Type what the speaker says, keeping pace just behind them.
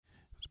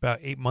about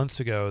 8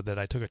 months ago that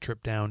I took a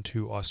trip down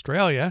to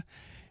Australia,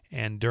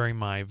 and during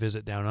my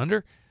visit down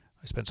under,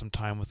 I spent some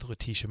time with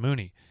Leticia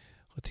Mooney.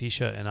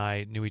 Leticia and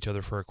I knew each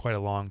other for quite a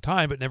long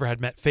time, but never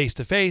had met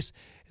face-to-face,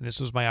 and this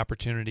was my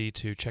opportunity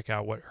to check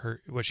out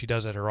what she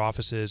does at her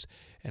offices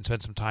and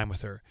spend some time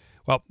with her.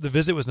 Well, the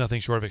visit was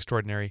nothing short of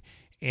extraordinary,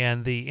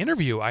 and the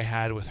interview I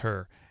had with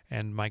her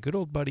and my good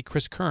old buddy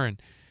Chris Curran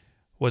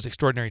was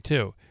extraordinary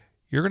too.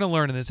 You're going to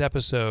learn in this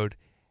episode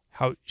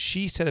how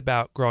she set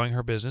about growing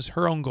her business,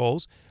 her own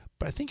goals,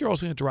 but I think you're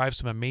also going to derive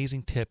some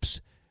amazing tips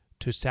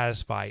to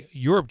satisfy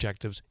your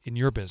objectives in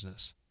your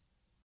business.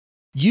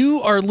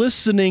 You are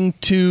listening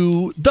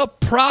to the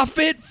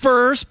Profit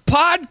First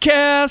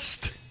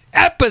Podcast.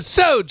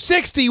 Episode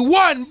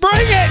 61, bring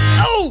it!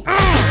 Oh!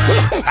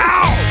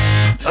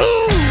 Ow!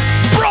 Ooh!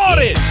 Brought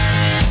it!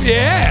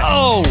 Yeah!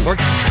 Oh!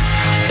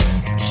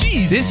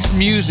 Jeez. This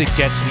music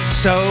gets me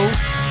so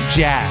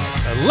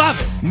jazzed. I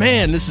love it.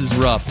 Man, this is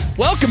rough.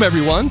 Welcome,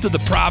 everyone, to the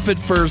Profit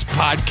First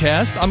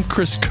Podcast. I'm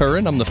Chris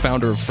Curran. I'm the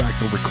founder of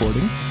Fractal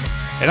Recording.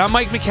 And I'm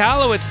Mike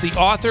Michalowicz, the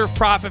author of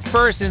Profit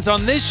First. And it's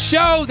on this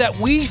show that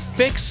we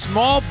fix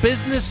small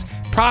business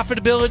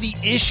profitability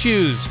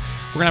issues.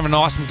 We're going to have an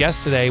awesome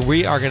guest today.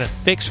 We are going to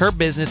fix her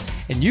business.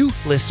 And you,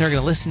 listener, are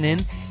going to listen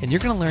in. And you're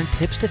going to learn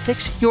tips to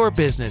fix your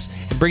business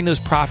and bring those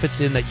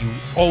profits in that you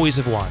always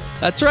have wanted.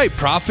 That's right.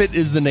 Profit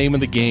is the name of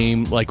the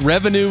game. Like,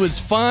 revenue is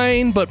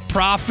fine, but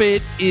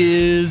profit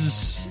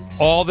is...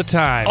 all the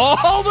time.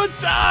 All the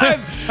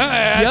time!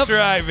 That's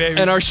right, baby.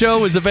 And our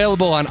show is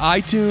available on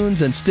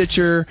iTunes and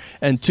Stitcher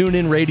and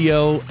TuneIn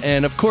Radio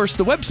and, of course,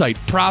 the website,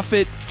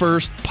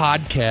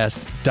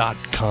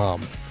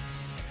 profitfirstpodcast.com.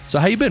 So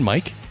how you been,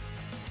 Mike?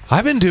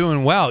 I've been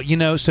doing well. You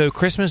know, so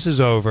Christmas is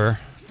over.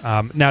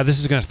 Now, this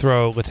is going to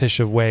throw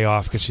Leticia way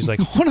off because she's like,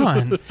 hold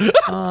on.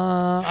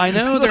 I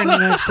know they're in the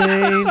United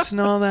States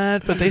and all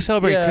that, but they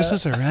celebrate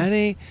Christmas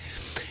already.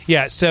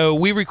 Yeah, so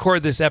we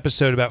record this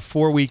episode about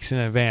 4 weeks in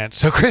advance.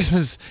 So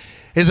Christmas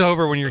is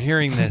over when you're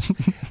hearing this.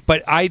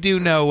 But I do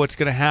know what's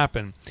going to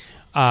happen.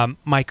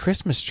 My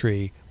Christmas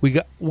tree,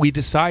 we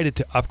decided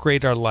to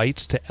upgrade our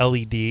lights to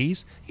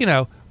LEDs. You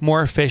know,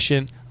 more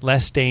efficient,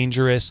 less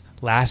dangerous,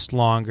 last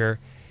longer.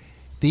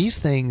 These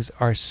things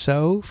are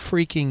so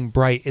freaking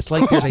bright. It's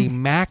like there's a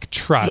Mack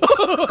truck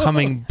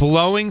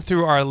blowing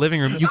through our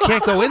living room. You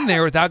can't go in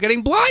there without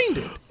getting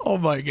blinded. Oh,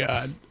 my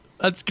God.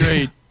 That's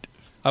great.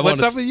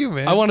 What's up with you,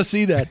 man? I want to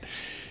see that.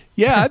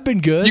 Yeah, I've been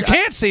good. You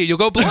can't see it. You'll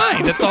go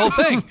blind. That's the whole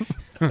thing.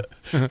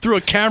 Through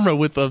a camera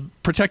with a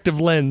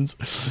protective lens.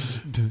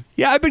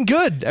 Yeah, I've been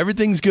good.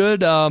 Everything's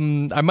good. I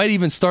might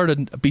even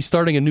be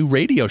starting a new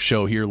radio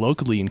show here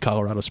locally in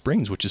Colorado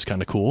Springs, which is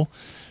kind of cool,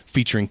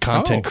 featuring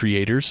content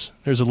creators.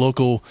 There's a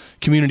local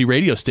community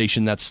radio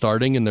station that's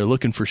starting, and they're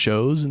looking for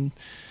shows. And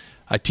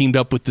I teamed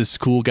up with this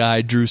cool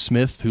guy, Drew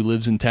Smith, who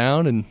lives in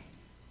town, and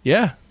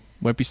yeah,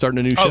 might be starting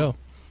a new show.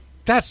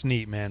 That's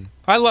neat, man.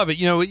 I love it.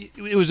 You know,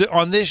 it was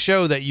on this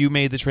show that you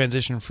made the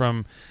transition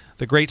from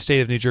the great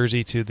state of New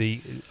Jersey to the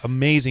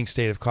amazing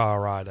state of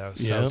Colorado.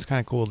 So It's kind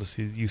of cool to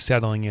see you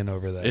settling in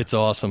over there. It's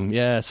awesome.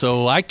 Yeah.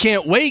 So I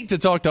can't wait to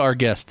talk to our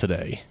guest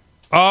today.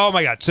 Oh,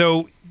 my God.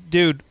 So,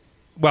 dude,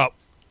 well,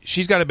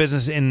 she's got a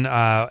business in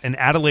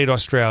Adelaide,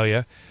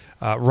 Australia,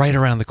 right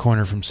around the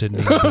corner from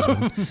Sydney.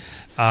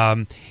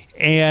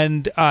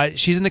 And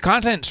she's in the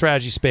content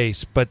strategy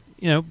space. But,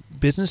 you know,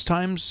 business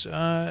times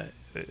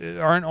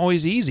aren't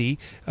always easy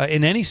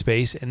in any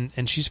space,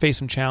 and she's faced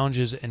some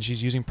challenges, and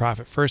she's using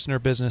Profit First in her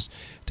business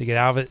to get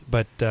out of it,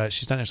 but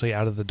she's not necessarily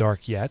out of the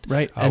dark yet.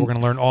 Right. We're going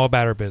to learn all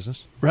about her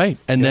business. Right.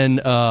 And then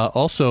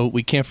also,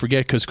 we can't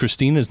forget, because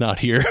Christina's not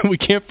here, we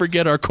can't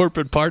forget our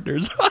corporate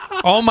partners.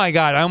 Oh, my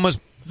God. I almost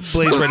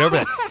blazed right over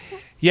that.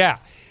 Yeah.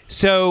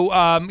 So,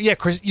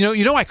 Chris,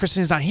 you know why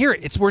Christina's not here?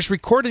 We're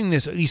recording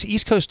this at least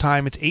East Coast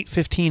time. It's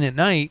 8:15 at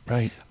night,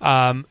 right?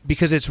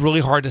 Because it's really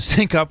hard to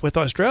sync up with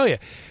Australia.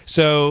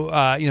 So,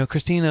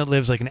 Christina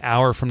lives like an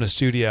hour from the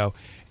studio,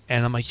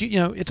 and I'm like,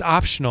 it's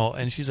optional,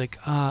 and she's like,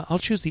 I'll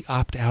choose the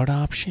opt-out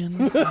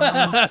option.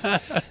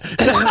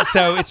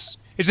 So it's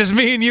just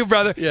me and you,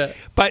 brother. Yeah.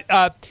 But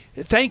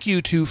thank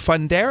you to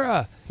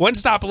Fundera.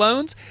 One-stop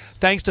loans.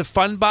 Thanks to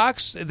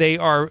Fundbox. They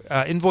are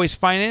invoice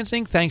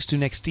financing. Thanks to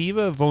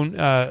Nextiva,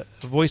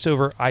 voice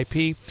over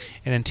IP,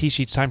 and then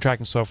T-Sheets time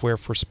tracking software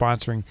for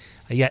sponsoring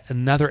yet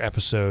another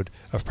episode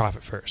of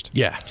Profit First.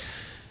 Yeah.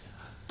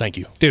 Thank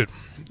you. Dude,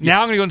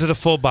 now I'm going to go into the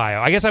full bio.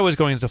 I guess I was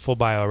going into the full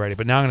bio already,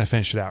 but now I'm going to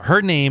finish it out.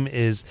 Her name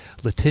is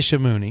Leticia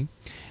Mooney.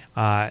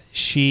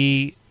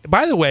 She,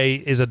 by the way,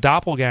 is a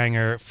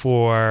doppelganger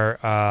for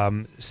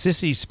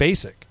Sissy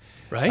Spacek.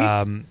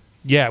 Right?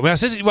 Yeah, well,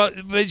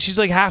 she's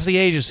like half the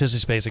age of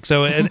Sissy Spacek,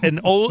 so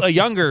a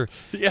younger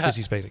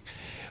Sissy Spacek.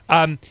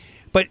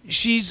 But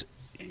she's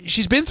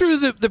been through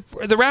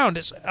the round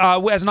as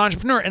an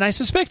entrepreneur, and I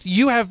suspect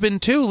you have been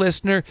too,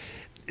 listener.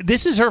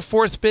 This is her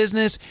fourth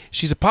business.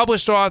 She's a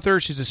published author.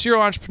 She's a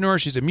serial entrepreneur.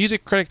 She's a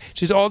music critic.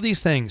 She's all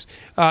these things.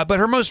 But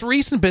her most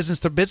recent business,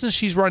 the business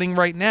she's running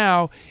right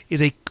now,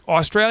 is a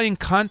Australian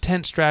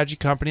content strategy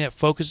company that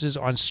focuses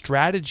on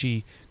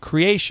strategy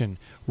creation,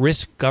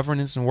 risk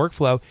governance, and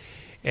workflow.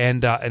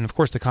 and of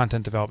course the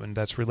content development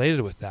that's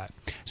related with that.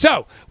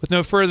 So, with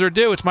no further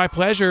ado, it's my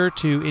pleasure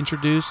to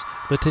introduce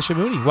Leticia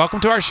Mooney. Welcome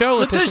to our show,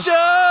 Leticia.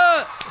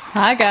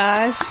 Hi,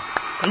 guys.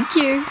 Thank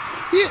you.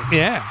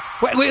 Yeah.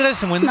 Wait,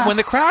 listen. When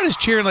the crowd is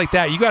cheering like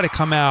that, you got to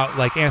come out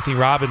like Anthony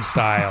Robbins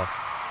style.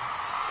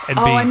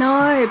 I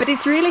know, but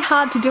it's really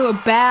hard to do a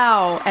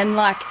bow and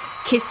like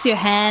kiss your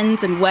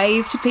hands and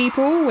wave to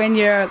people when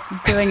you're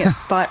doing it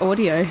by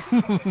audio.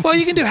 Well,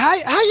 you can do how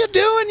you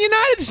doing,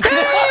 United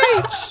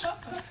States,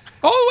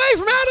 all the way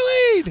from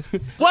Adelaide.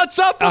 What's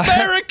up,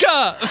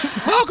 America?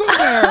 Welcome,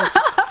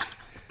 America.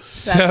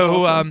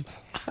 So, awesome.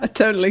 I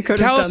totally could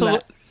have done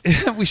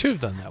that. We should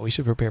have done that. We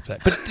should prepare for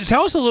that. But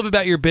tell us a little bit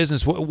about your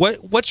business.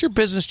 What's your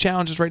business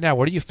challenges right now?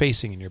 What are you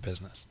facing in your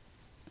business?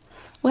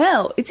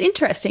 Well, it's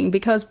interesting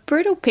because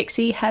Brutal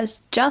Pixie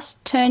has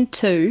just turned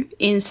 2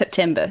 in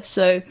September.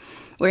 So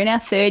we're in our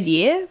 3rd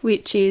year,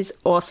 which is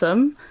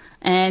awesome.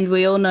 And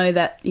we all know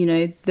that,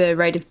 the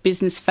rate of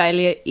business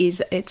failure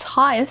is its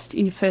highest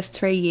in your first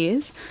 3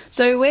 years.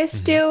 So we're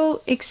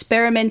still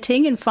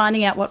experimenting and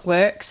finding out what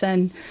works.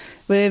 And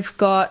we've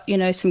got,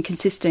 some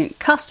consistent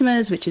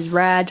customers, which is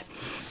rad.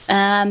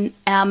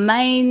 Our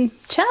main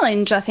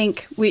challenge, I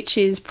think, which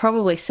is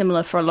probably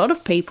similar for a lot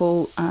of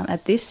people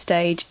at this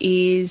stage,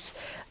 is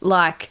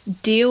like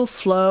deal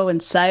flow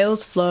and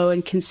sales flow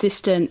and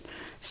consistency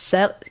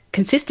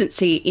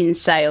in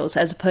sales,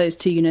 as opposed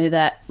to,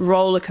 that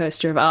roller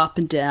coaster of up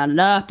and down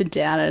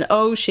and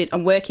oh shit,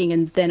 I'm working,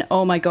 and then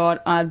oh my god,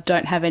 I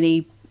don't have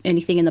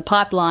anything in the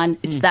pipeline.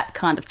 It's that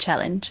kind of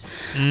challenge.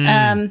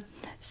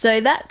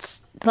 So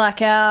that's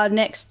like our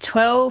next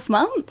 12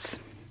 months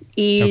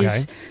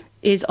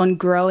is on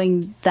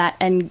growing that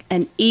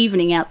and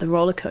evening out the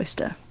roller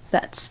coaster.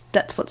 That's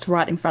what's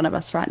right in front of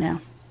us right now.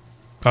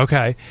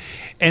 Okay.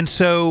 And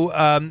so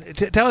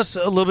tell us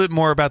a little bit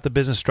more about the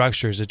business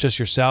structure. Is it just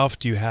yourself?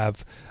 Do you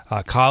have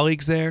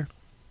colleagues there?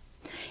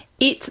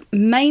 It's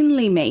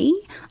mainly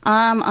me.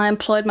 I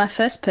employed my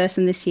first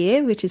person this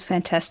year, which is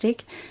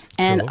fantastic.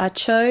 And cool. I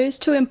chose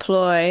to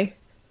employ,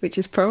 which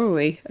is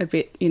probably a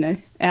bit,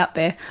 out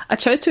there. I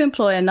chose to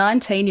employ a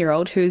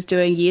 19-year-old who's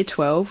doing year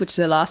 12, which is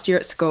her last year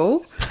at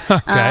school,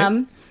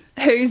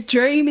 whose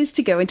dream is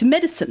to go into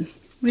medicine,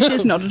 which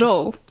is not at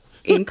all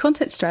in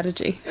content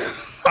strategy.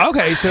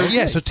 Okay,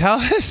 so tell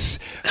us.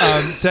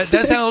 So it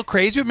does sound a little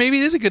crazy, but maybe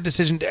it is a good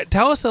decision.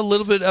 Tell us a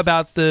little bit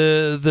about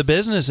the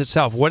business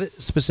itself. What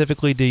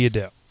specifically do you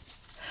do?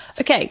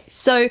 Okay,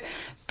 so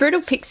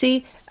Brutal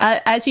Pixie,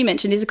 as you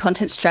mentioned, is a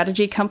content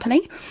strategy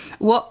company.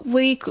 What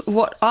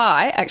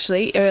I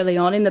actually early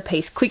on in the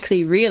piece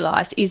quickly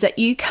realised is that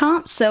you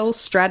can't sell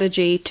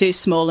strategy to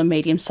small and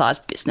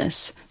medium-sized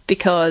business,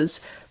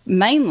 because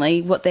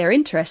mainly what they're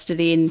interested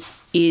in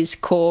is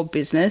core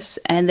business,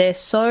 and they're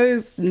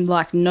so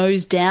like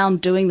nose down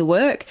doing the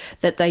work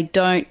that they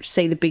don't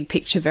see the big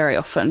picture very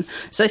often.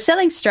 So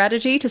selling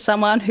strategy to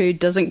someone who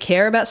doesn't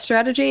care about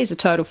strategy is a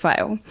total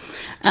fail.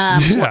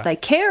 What they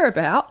care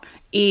about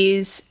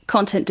is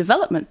content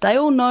development. They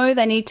all know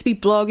they need to be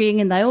blogging,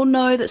 and they all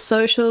know that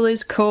social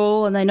is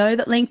cool, and they know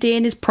that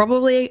LinkedIn is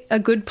probably a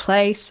good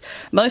place.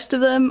 Most of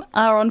them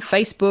are on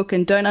Facebook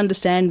and don't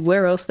understand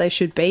where else they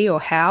should be, or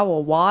how,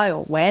 or why,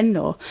 or when,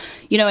 or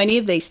any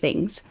of these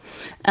things.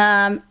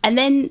 And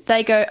then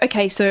they go,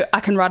 okay, so I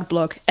can write a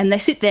blog, and they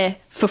sit there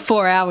for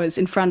 4 hours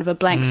in front of a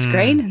blank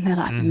screen, and they're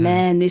like,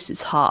 man, this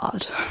is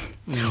hard.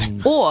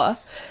 Or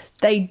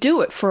they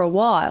do it for a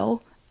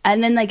while,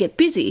 and then they get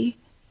busy,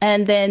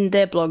 and then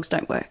their blogs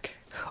don't work,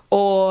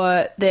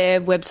 or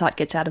their website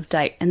gets out of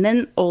date, and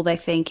then all they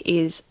think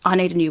is, I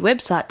need a new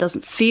website,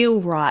 doesn't feel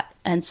right,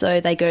 and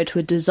so they go to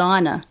a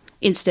designer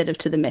instead of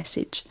to the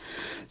message.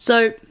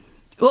 So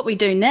what we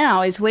do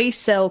now is we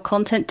sell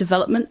content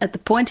development at the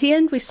pointy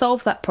end. We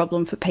solve that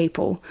problem for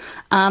people.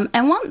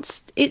 And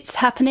once it's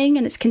happening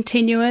and it's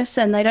continuous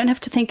and they don't have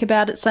to think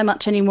about it so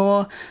much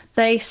anymore,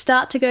 they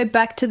start to go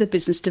back to the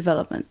business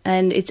development.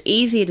 And it's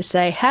easier to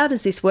say, how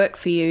does this work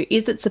for you?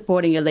 Is it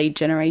supporting your lead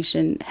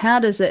generation? How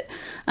does it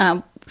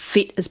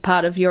fit as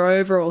part of your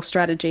overall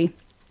strategy?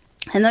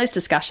 And those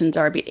discussions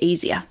are a bit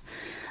easier.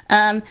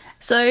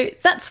 So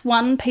that's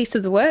one piece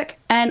of the work.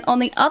 And on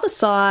the other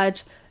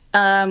side,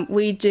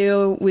 we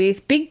deal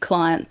with big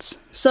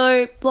clients.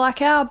 So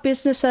like our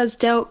business has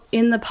dealt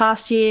in the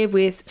past year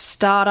with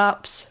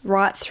startups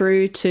right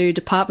through to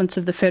departments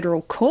of the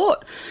federal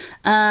court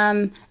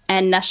and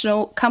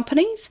national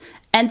companies.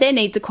 And their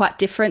needs are quite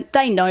different.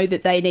 They know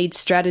that they need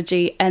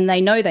strategy, and they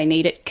know they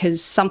need it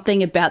because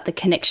something about the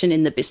connection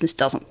in the business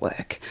doesn't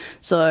work.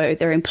 So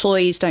their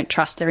employees don't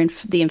trust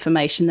the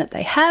information that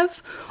they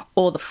have,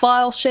 or the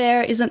file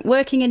share isn't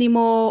working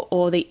anymore,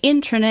 or the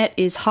intranet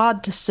is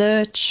hard to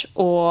search,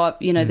 or,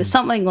 there's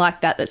something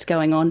like that that's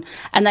going on.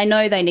 And they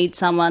know they need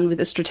someone with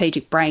a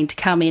strategic brain to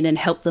come in and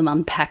help them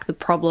unpack the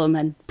problem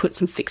and put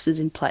some fixes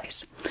in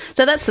place.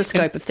 So that's the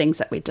scope of things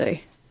that we do.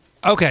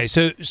 Okay,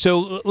 so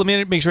let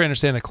me make sure I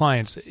understand the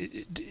clients.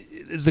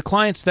 Is the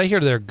clients, did I hear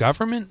they're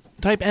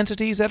government-type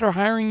entities that are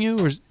hiring you,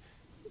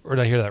 or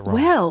did I hear that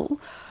wrong?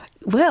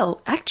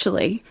 Well,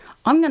 actually,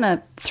 I'm going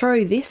to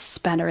throw this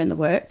spanner in the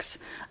works.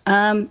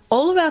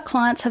 All of our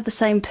clients have the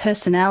same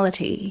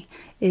personality.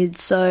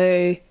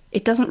 So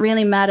it doesn't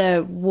really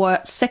matter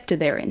what sector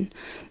they're in.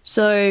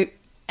 So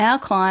our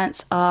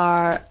clients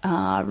are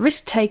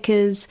risk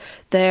takers.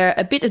 They're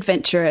a bit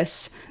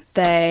adventurous.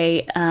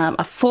 They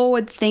are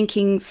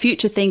forward-thinking,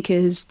 future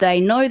thinkers. They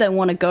know they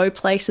want to go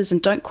places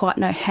and don't quite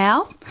know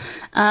how.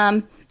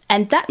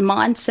 And that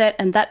mindset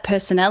and that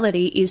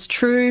personality is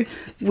true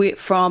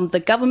from the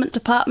government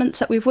departments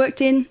that we've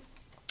worked in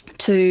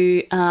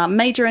to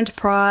major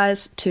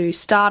enterprise, to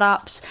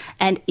startups,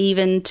 and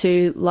even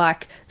to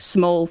like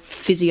small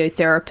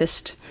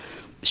physiotherapist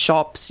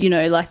shops. You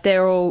know, like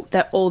they're all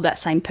that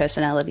same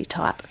personality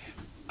type.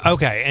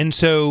 Okay, and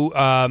so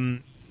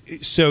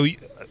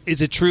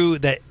is it true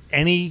that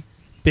any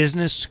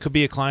business could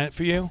be a client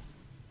for you?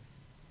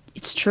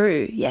 It's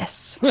true.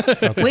 Yes.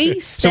 Okay. We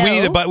sell.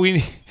 So we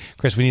need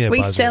Chris. We need a we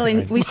buzzword, sell in.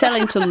 right? We sell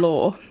into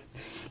law.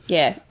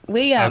 Yeah,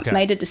 we Okay.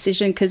 made a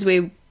decision because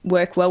we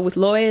work well with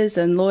lawyers,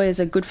 and lawyers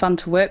are good fun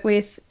to work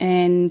with,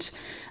 and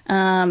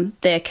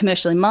they're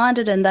commercially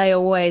minded, and they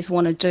always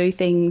want to do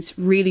things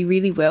really,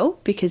 really well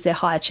because they're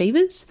high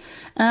achievers.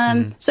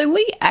 So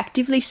we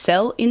actively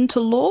sell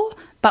into law,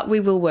 but we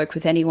will work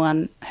with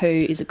anyone who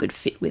is a good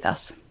fit with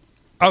us.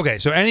 Okay,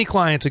 so any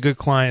client's a good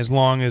client as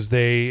long as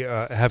they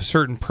have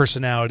certain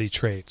personality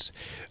traits.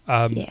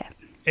 Yeah.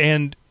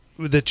 And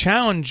the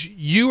challenge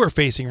you are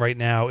facing right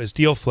now is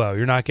deal flow.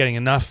 You're not getting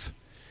enough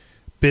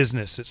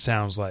business, it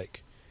sounds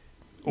like.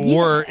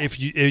 Or if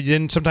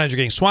then sometimes you're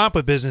getting swamped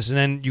with business, and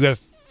then you got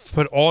to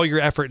put all your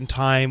effort and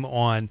time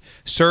on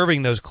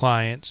serving those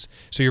clients.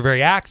 So you're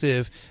very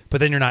active,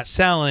 but then you're not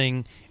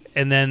selling,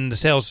 and then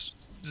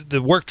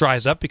the work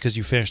dries up because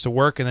you finished the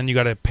work, and then you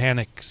got to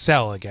panic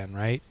sell again,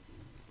 right?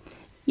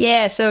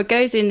 Yeah, so it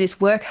goes in this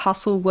work,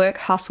 hustle, work,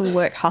 hustle,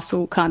 work,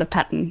 hustle kind of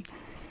pattern.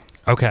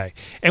 Okay.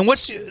 And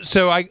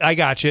so I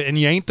got you, and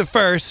you ain't the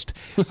first.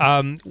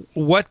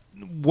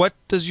 What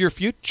does your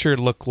future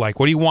look like?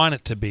 What do you want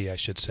it to be, I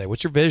should say?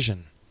 What's your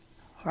vision?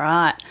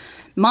 Right.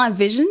 My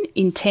vision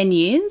in 10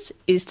 years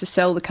is to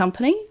sell the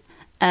company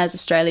as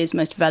Australia's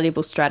most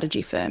valuable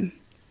strategy firm.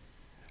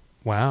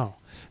 Wow.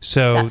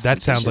 So That's that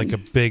the sounds vision. like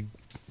a big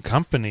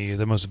company,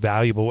 the most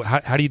valuable.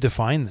 How do you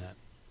define that?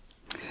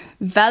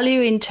 Value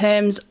in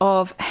terms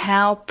of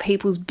how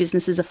people's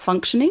businesses are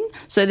functioning.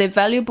 So they're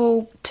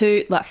valuable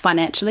to, like,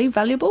 financially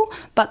valuable,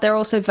 but they're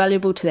also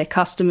valuable to their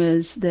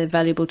customers. They're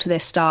valuable to their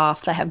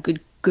staff. They have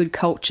good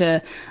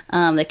culture.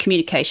 Their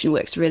communication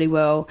works really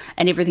well,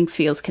 and everything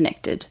feels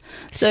connected.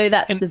 So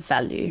that's the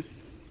value.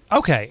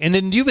 Okay. And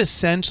then do you have a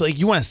sense, like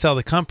you want to sell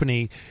the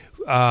company,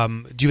 do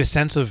you have a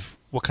sense of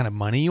what kind of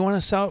money you want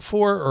to sell it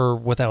for, or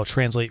what that will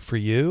translate for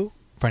you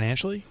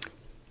financially?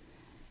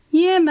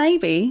 Yeah,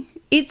 maybe.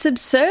 It's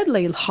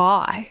absurdly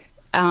high.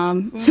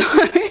 So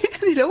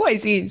it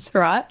always is,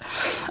 right?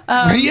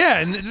 Yeah,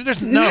 and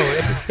there's no.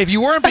 If you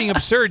weren't being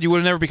absurd, you would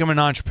have never become an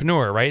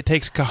entrepreneur, right? It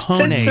takes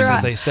cojones, That's right.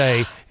 as they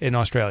say in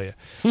Australia.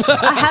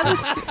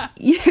 I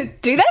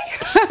have do they?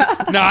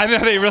 No, I know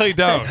they really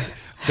don't.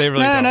 They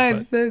really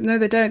don't. No,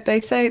 they don't. They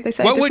say.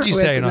 What would you different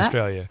say words in than that.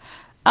 Australia?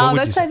 What Oh, would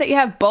let's you say that you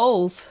have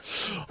balls.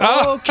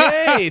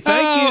 Okay,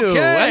 thank you. Okay.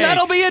 And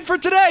that'll be it for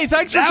today.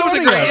 Thanks for That was a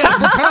joining great.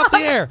 us. We're cut off the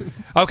air.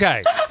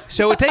 Okay,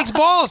 so it takes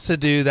balls to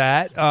do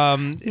that.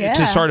 Yeah.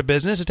 To start a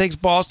business, it takes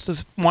balls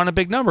to want a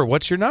big number.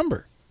 What's your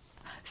number?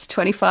 It's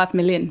 25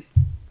 million.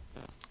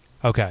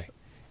 Okay,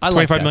 I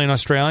like 25 that. million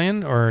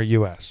Australian or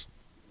U.S.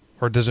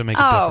 Or does it make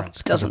a Oh,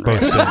 difference? 'Cause doesn't they're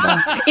both really big.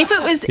 matter.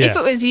 If Yeah.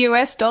 it was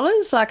US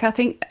dollars, like I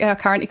think our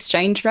current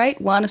exchange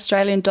rate, $1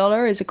 Australian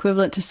dollar is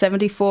equivalent to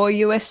 74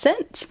 US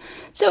cents.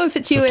 So if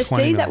it's So 20 USD,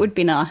 million. that would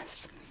be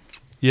nice.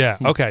 Yeah.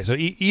 Okay. So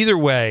either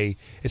way,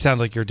 it sounds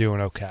like you're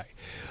doing okay.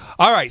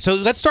 All right. So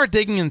let's start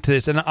digging into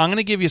this, and I'm going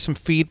to give you some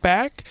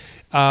feedback.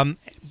 And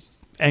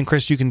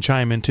Chris, you can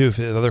chime in too if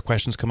the other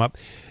questions come up.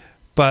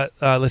 But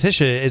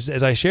Leticia,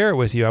 as I share it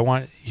with you, I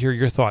want to hear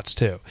your thoughts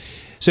too.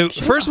 So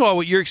first of all,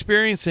 what you're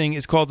experiencing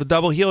is called the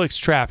double helix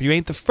trap. You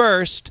ain't the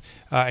first,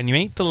 and you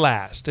ain't the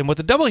last. And what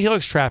the double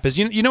helix trap is,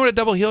 you know what a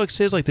double helix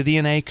is, like the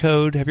DNA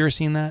code? Have you ever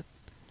seen that?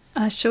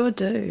 I sure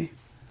do.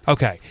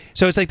 Okay.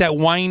 So it's like that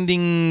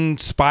winding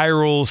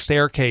spiral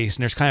staircase,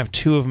 and there's kind of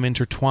two of them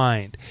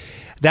intertwined.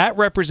 That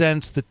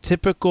represents the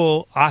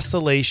typical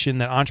oscillation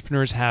that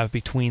entrepreneurs have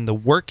between the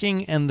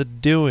working and the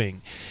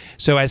doing.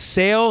 So as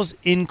sales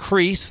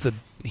increase, the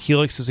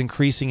helix is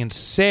increasing in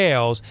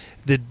sales,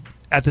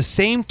 at the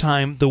same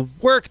time, the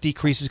work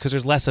decreases because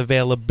there's less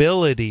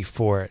availability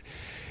for it.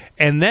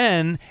 And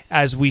then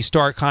as we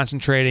start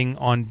concentrating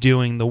on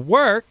doing the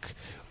work,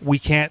 we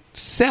can't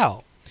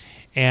sell.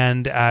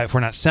 And if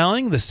we're not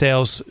selling, the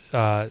sales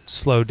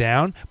slow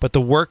down, but the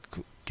work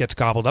gets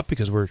gobbled up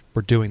because we're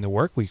doing the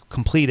work. We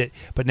complete it,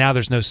 but now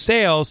there's no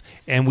sales,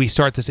 and we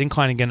start this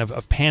incline again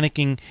of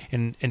panicking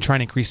and trying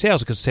to increase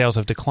sales because sales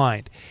have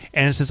declined.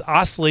 And it's this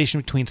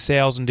oscillation between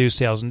sales and do,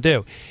 sales and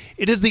do.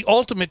 It is the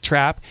ultimate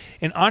trap,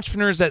 and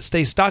entrepreneurs that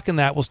stay stuck in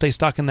that will stay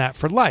stuck in that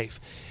for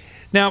life.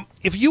 Now,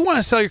 if you want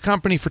to sell your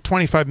company for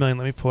 $25 million,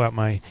 let me pull out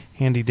my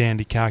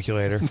handy-dandy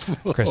calculator.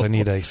 Chris, I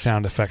need a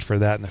sound effect for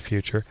that in the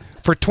future.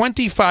 For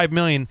 $25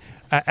 million,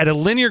 at a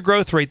linear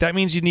growth rate, that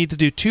means you need to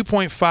do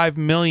 $2.5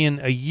 million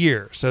a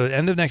year. So at the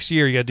end of next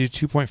year, you got to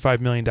do $2.5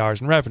 million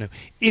in revenue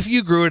if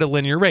you grew at a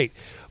linear rate.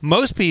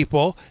 Most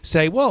people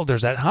say, well,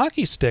 there's that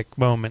hockey stick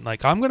moment.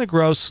 Like, I'm going to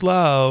grow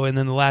slow, and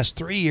then the last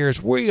 3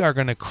 years, we are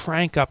going to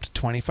crank up to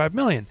 $25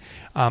 million.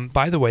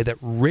 By the way, that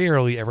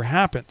rarely ever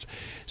happens.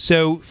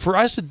 So for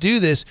us to do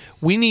this,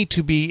 we need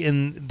to be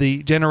in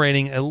the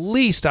generating at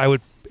least, I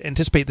would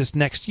anticipate this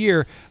next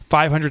year,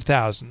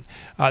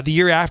 $500,000. The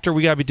year after,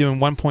 we got to be doing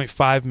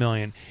 $1.5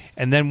 million,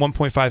 and then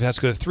 1.5 has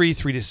to go to 3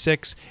 to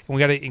 6, and we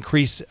got to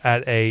increase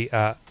at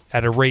a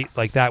rate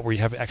like that where you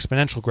have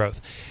exponential growth.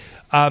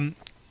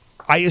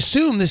 I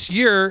assume this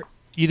year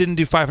you didn't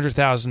do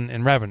 $500,000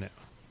 in revenue.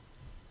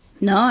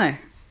 No,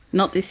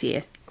 not this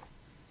year.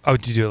 Oh,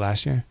 did you do it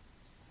last year?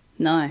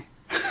 No.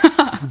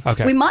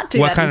 Okay. We might do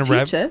what that kind in of the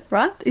future,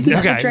 right? Isn't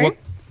that the dream?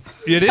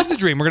 It is the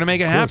dream. We're going to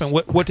make it happen.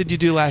 What did you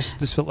do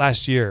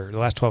last year, the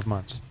last 12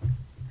 months?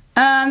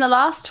 The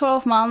last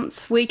 12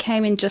 months, we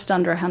came in just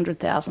under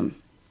 100,000.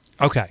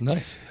 Okay.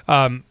 Nice.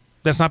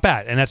 That's not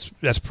bad, and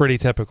that's pretty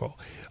typical.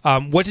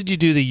 What did you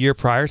do the year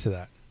prior to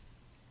that?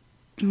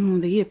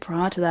 The year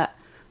prior to that,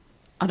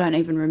 I don't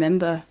even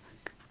remember.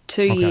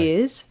 2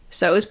 years.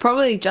 So it was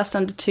probably just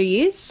under 2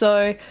 years.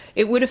 So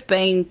it would have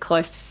been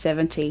close to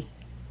 70.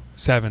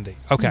 70.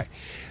 Okay.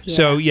 Yeah.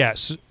 So,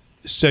 yes.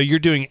 So you're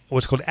doing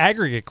what's called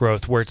aggregate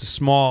growth, where it's a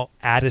small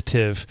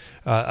additive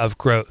of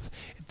growth.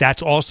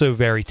 That's also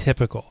very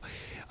typical.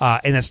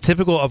 And that's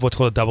typical of what's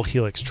called a double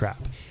helix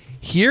trap.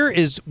 Here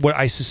is what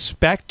I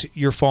suspect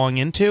you're falling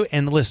into.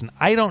 And listen,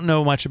 I don't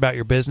know much about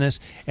your business.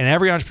 And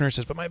every entrepreneur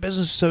says, but my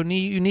business is so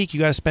unique.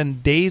 You got to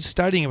spend days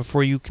studying it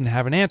before you can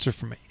have an answer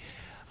for me.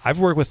 I've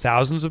worked with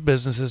thousands of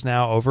businesses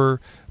now over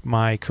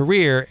my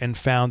career and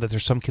found that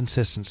there's some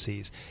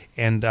consistencies.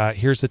 And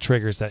here's the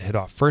triggers that hit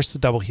off. First, the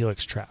double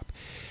helix trap.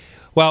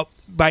 Well,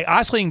 by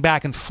oscillating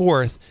back and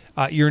forth,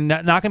 you're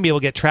not going to be able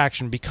to get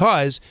traction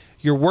because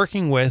you're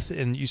working with,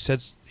 and you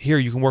said here,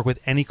 you can work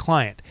with any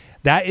client.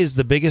 That is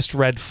the biggest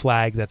red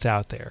flag that's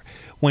out there.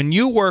 When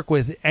you work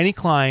with any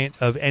client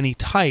of any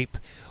type,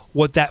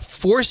 what that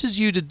forces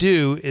you to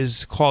do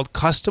is called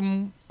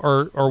custom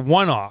or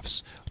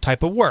one-offs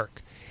type of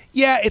work.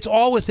 Yeah, it's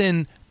all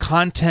within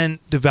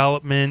content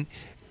development.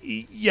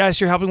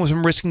 Yes, you're helping with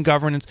some risk and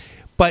governance,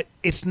 but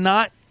it's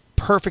not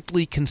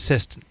perfectly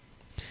consistent.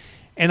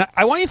 And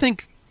I want you to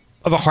think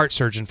of a heart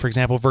surgeon, for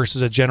example,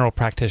 versus a general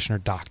practitioner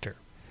doctor.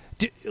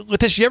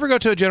 Leticia, you ever go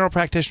to a general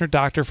practitioner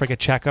doctor for like a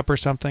checkup or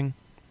something?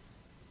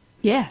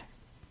 Yeah.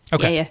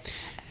 Okay. Yeah.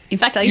 In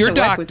fact, I used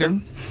to work with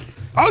them.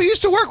 Oh, you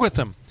used to work with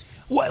them.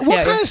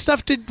 What kind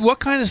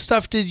of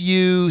stuff did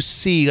you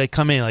see like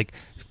come in, like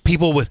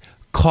people with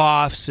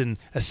coughs and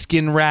a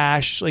skin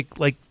rash,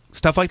 like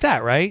stuff like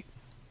that, right?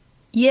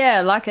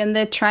 Yeah, and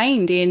they're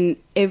trained in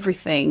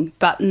everything,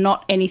 but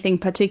not anything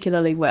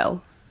particularly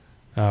well.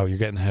 Oh, you're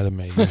getting ahead of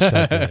me. You're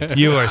so good.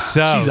 You are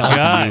so She's good,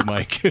 on you,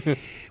 Mike.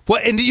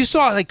 Well, and you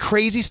saw like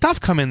crazy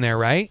stuff come in there,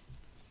 right?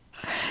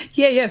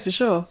 Yeah, for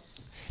sure.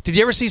 Did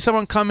you ever see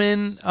someone come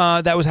in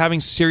that was having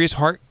serious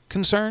heart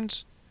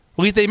concerns?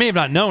 At least they may have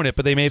not known it,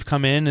 but they may have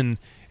come in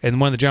and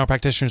one of the general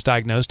practitioners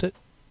diagnosed it.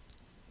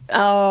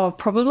 Oh,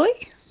 probably.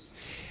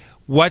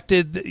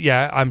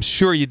 I'm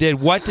sure you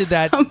did. What did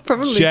that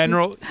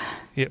general...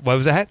 What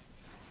was that?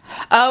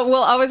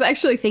 Well, I was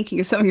actually thinking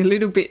of something a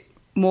little bit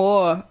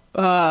more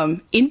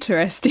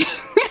interesting.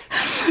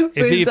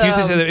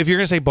 If you're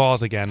going to say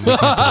balls again, we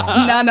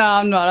can No,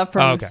 I'm not. I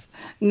promise. Oh, okay.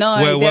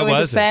 No, there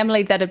was a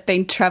family that had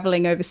been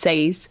traveling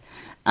overseas.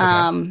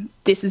 Okay.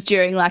 This is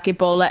during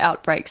Ebola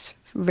outbreaks,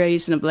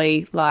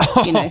 reasonably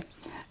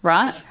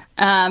right?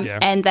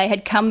 And they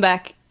had come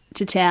back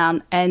to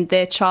town, and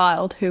their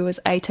child, who was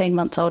 18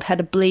 months old,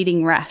 had a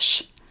bleeding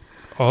rash.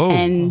 Oh.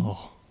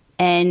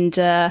 And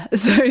so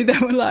they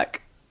were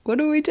like, what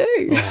do we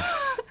do?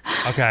 Oh.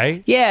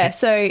 Okay. Yeah,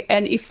 so,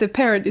 and if the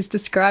parent is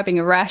describing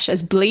a rash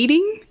as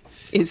bleeding,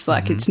 it's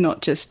like it's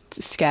not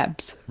just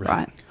scabs,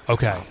 right?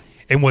 Okay.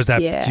 And was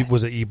it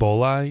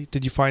Ebola,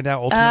 did you find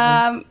out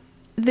ultimately?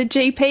 The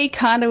GP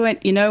kind of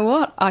went, you know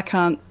what? I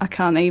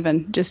can't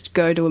even just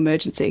go to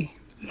emergency.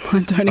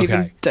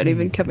 Don't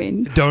even come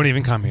in. Don't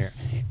even come here.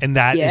 And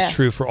that is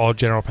true for all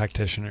general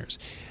practitioners.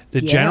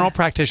 The general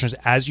practitioners,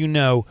 as you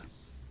know,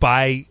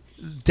 by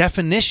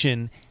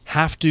definition,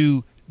 have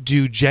to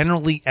do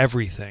generally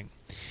everything.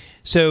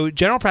 So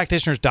general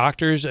practitioners,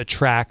 doctors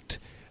attract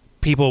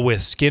people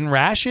with skin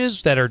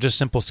rashes that are just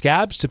simple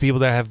scabs to people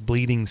that have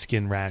bleeding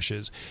skin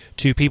rashes,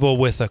 to people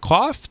with a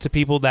cough, to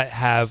people that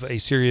have a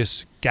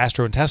serious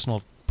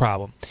gastrointestinal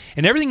problem,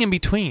 and everything in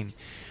between.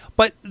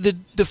 But the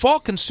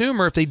default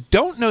consumer, if they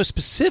don't know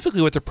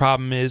specifically what their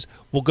problem is,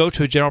 will go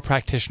to a general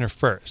practitioner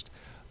first.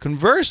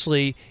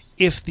 Conversely,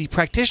 if the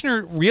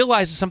practitioner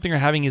realizes something they're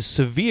having is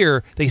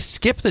severe, they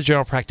skip the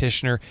general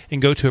practitioner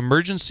and go to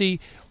emergency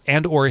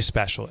and or a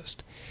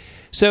specialist.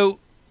 So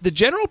the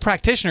general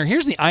practitioner,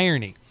 here's the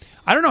irony.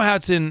 I don't know how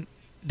it's in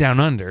down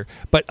under.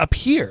 But up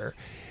here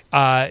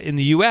in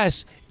the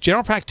U.S.,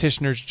 general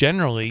practitioners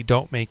generally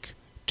don't make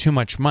too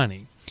much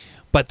money.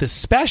 But the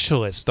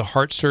specialists, the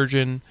heart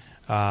surgeon,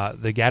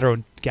 the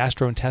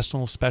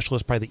gastrointestinal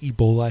specialist, probably the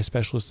Ebola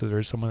specialist, there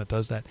is someone that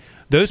does that,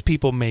 those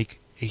people make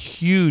a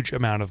huge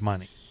amount of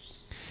money.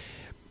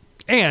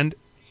 And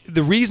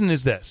the reason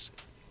is this.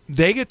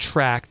 They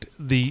attract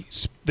the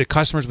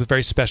customers with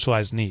very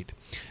specialized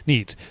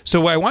needs.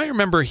 So what I want you to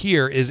remember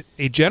here is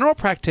a general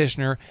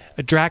practitioner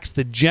attracts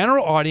the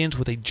general audience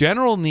with a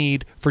general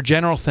need for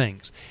general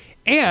things.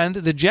 And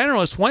the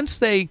generalists, once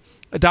they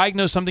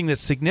diagnose something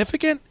that's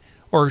significant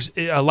or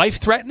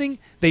life-threatening,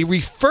 they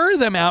refer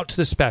them out to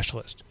the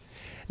specialist.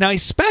 Now, a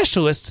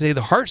specialist, say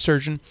the heart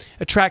surgeon,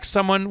 attracts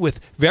someone with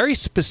very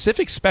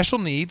specific special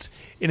needs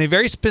in a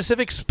very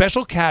specific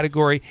special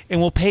category and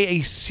will pay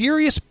a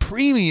serious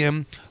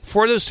premium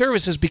for those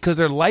services because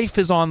their life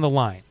is on the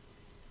line.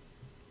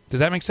 Does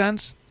that make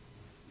sense?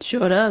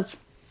 Sure does.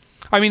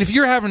 I mean, if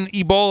you're having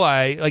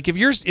Ebola, like if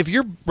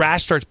your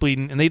rash starts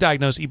bleeding and they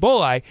diagnose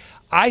Ebola,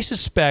 I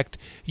suspect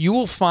you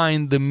will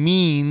find the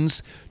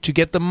means to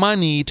get the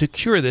money to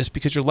cure this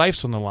because your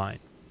life's on the line.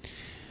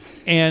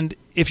 And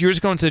if you're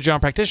just going to the general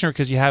practitioner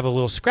because you have a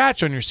little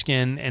scratch on your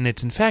skin and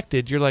it's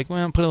infected, you're like,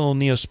 well, put a little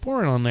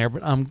Neosporin on there,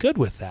 but I'm good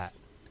with that.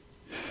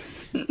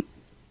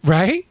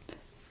 Right?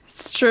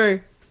 It's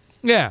true.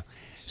 Yeah.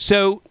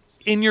 So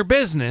in your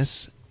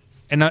business,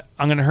 and I'm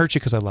going to hurt you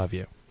because I love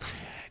you.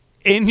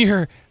 In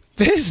your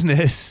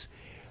business,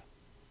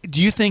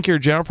 do you think you're a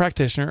general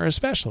practitioner or a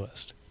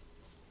specialist?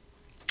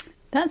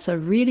 That's a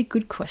really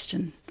good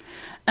question.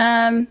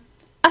 I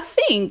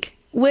think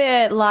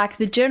we're like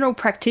the general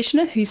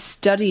practitioner who's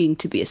studying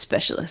to be a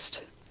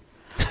specialist.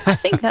 I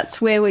think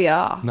that's where we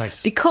are.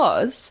 Nice.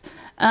 Because,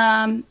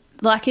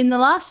 like in the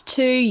last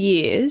 2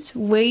 years,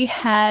 we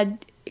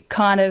had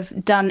kind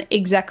of done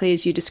exactly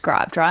as you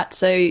described, right?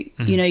 So,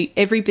 you know,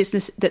 every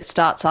business that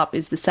starts up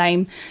is the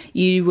same.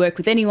 You work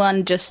with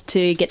anyone just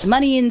to get the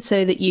money in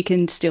so that you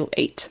can still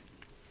eat.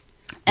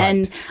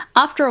 And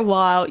after a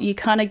while, you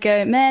kind of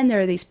go, man, there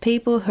are these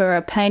people who are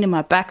a pain in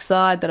my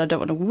backside that I don't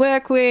want to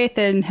work with,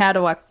 and how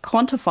do I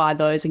quantify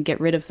those and get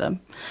rid of them?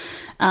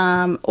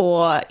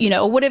 Or, you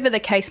know, or whatever the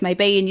case may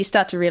be, and you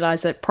start to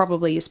realize that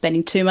probably you're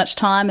spending too much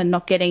time and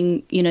not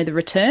getting, you know, the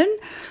return,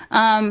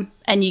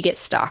 and you get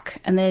stuck.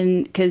 And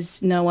then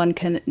because no one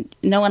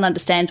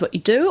understands what you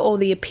do, or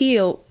the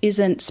appeal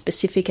isn't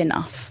specific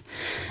enough,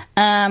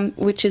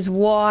 which is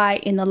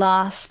why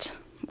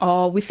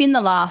within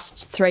the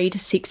last 3 to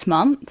 6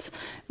 months,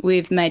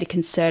 we've made a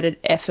concerted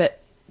effort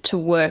to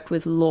work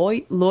with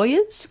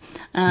lawyers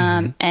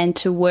and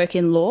to work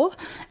in law.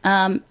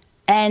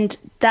 And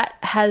that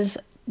has,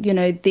 you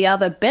know, the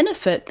other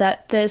benefit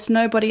that there's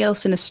nobody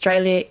else in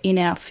Australia in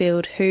our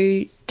field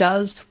who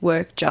does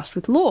work just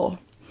with law.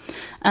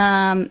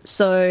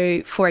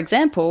 So, for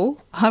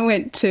example, I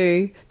went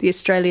to the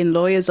Australian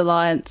Lawyers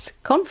Alliance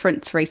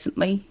conference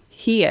recently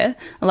here,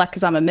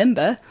 because I'm a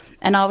member,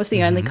 and I was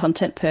the only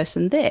content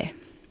person there.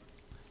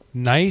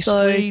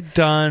 Nicely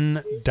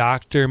done,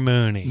 Dr.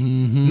 Mooney.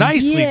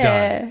 Nicely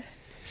done.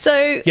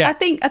 So I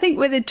think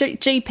we're the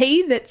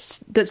GP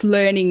that's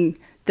learning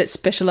that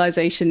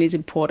specialization is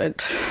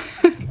important.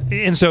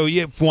 And so,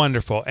 yeah,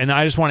 wonderful. And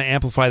I just want to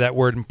amplify that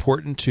word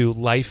important to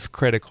life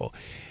critical.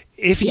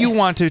 If you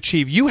want to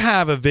achieve, you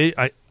have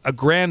a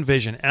grand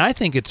vision, and I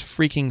think it's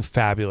freaking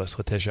fabulous,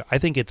 Leticia. I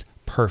think it's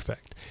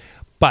perfect.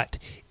 But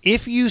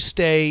if you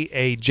stay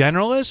a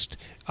generalist,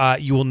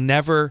 you will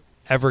never,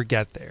 ever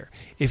get there.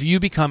 If you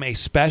become a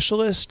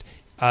specialist,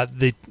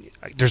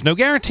 there's no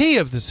guarantee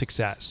of the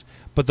success,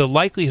 but the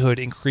likelihood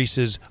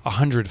increases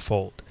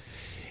 100-fold.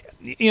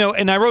 You know,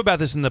 and I wrote about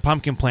this in the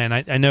Pumpkin Plan.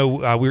 I know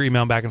we were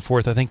emailing back and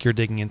forth. I think you're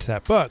digging into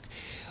that book.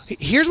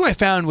 Here's what I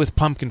found with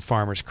pumpkin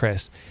farmers,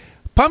 Chris.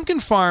 Pumpkin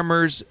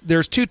farmers,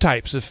 there's two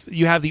types.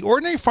 You have the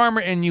ordinary farmer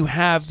and you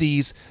have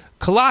these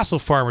colossal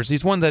farmers,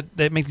 these ones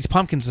that make these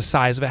pumpkins the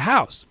size of a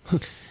house.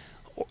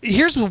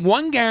 Here's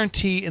one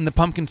guarantee in the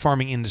pumpkin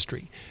farming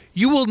industry.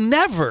 You will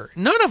never,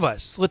 none of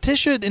us,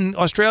 Leticia in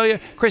Australia,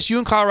 Chris, you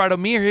in Colorado,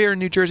 me here in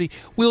New Jersey,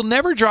 we'll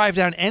never drive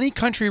down any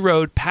country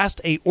road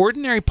past a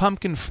ordinary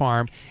pumpkin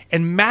farm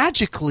and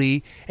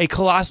magically a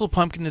colossal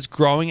pumpkin is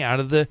growing out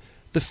of the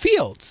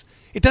fields.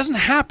 It doesn't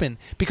happen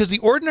because the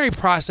ordinary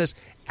process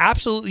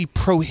absolutely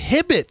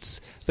prohibits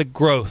the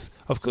growth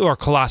or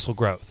colossal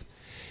growth.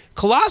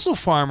 Colossal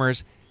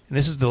farmers, and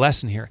this is the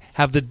lesson here,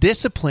 have the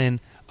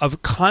discipline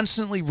of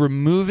constantly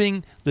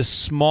removing the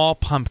small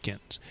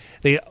pumpkins.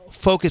 They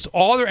focus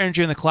all their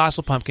energy on the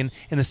colossal pumpkin,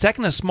 and the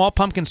second a small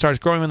pumpkin starts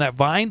growing on that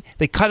vine,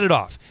 they cut it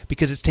off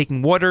because it's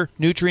taking water,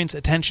 nutrients,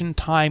 attention,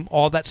 time,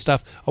 all that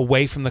stuff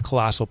away from the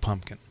colossal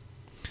pumpkin.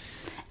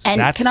 So and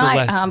that's can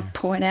I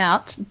point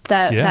out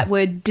that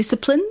word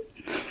discipline,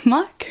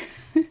 Mike?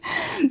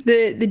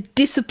 The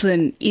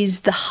discipline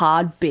is the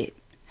hard bit.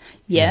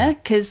 Yeah,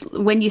 because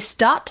when you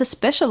start to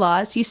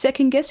specialize, you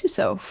second guess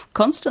yourself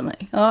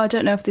constantly. Oh, I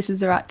don't know if this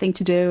is the right thing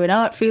to do, and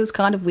it feels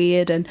kind of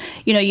weird. And,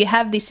 you know, you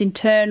have this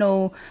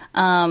internal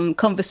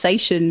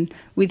conversation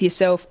with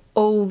yourself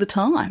all the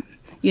time.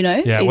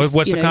 Yeah.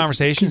 What's the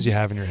conversations you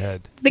have in your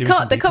head?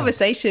 The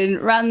conversation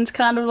runs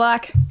kind of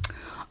like,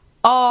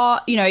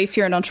 if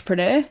you're an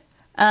entrepreneur,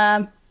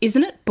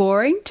 isn't it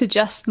boring to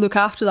just look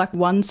after like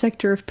one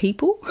sector of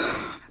people?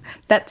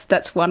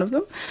 That's one of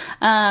them.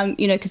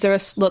 Because there are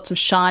lots of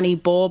shiny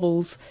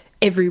baubles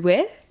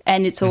everywhere,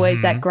 and it's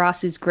always that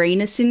grass is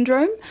greener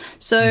syndrome.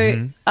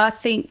 So I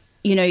think,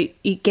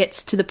 it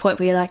gets to the point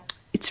where you're like,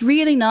 it's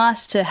really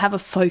nice to have a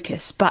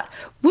focus, but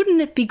wouldn't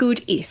it be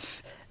good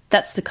if?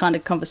 That's the kind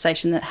of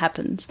conversation that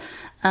happens.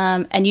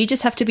 And you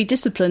just have to be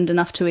disciplined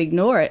enough to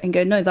ignore it and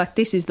go, no, like,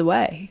 this is the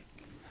way.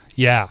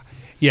 Yeah.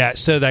 Yeah.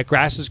 So that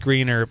grass is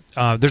greener.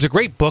 There's a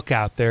great book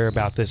out there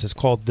about this. It's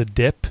called The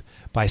Dip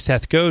by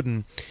Seth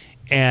Godin.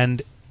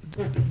 And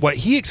what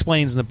he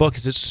explains in the book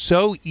is it's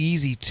so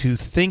easy to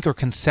think or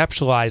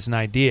conceptualize an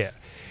idea.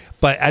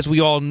 But as we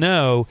all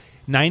know,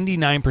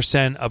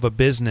 99% of a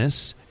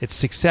business, its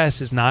success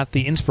is not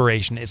the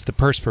inspiration, it's the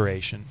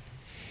perspiration.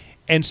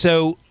 And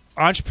so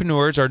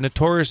entrepreneurs are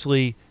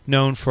notoriously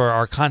known for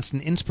our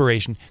constant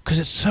inspiration because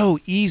it's so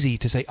easy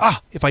to say,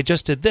 if I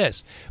just did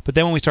this. But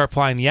then when we start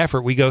applying the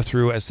effort, we go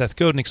through, as Seth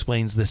Godin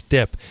explains, this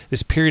dip,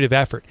 this period of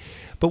effort.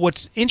 But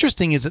what's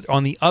interesting is that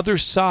on the other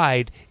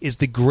side is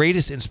the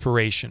greatest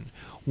inspiration.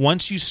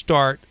 Once you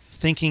start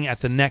thinking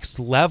at the next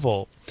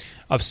level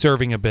of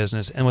serving a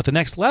business, and what the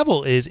next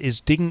level is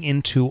digging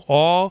into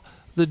all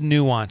the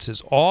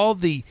nuances, all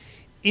the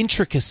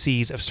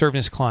intricacies of serving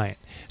this client.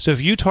 So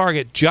if you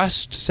target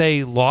just,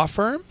 say, law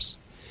firms,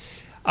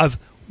 of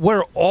what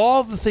are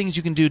all the things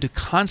you can do to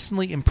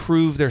constantly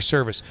improve their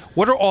service?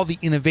 What are all the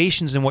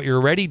innovations in what you're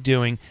already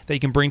doing that you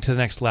can bring to the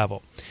next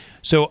level?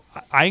 So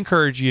I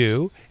encourage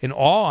you, and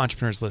all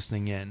entrepreneurs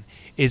listening in,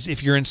 is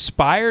if you're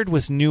inspired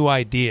with new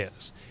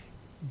ideas,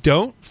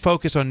 don't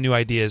focus on new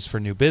ideas for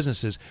new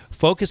businesses.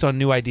 Focus on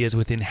new ideas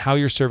within how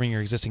you're serving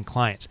your existing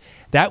clients.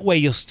 That way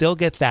you'll still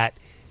get that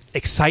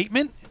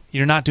excitement.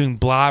 You're not doing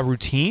blah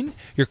routine.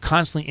 You're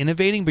constantly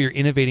innovating, but you're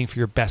innovating for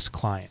your best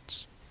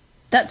clients.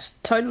 That's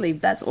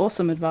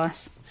awesome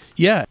advice.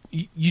 Yeah,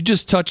 you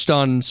just touched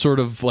on sort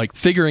of like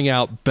figuring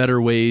out better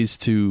ways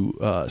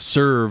to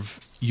serve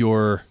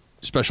your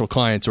special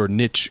clients or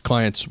niche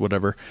clients,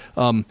 whatever.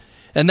 And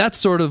that's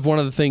sort of one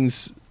of the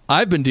things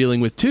I've been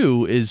dealing with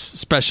too, is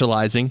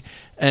specializing.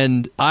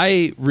 And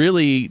I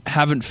really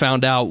haven't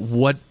found out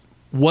what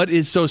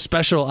is so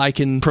special I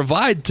can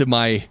provide to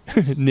my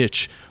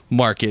niche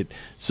market.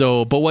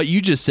 So, but what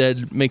you just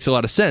said makes a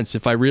lot of sense.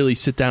 If I really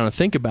sit down and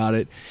think about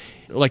it,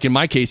 like in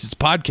my case, it's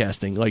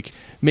podcasting. Like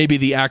maybe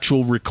the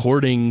actual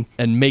recording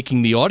and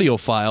making the audio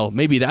file,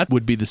 maybe that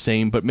would be the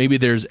same, but maybe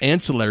there's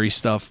ancillary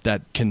stuff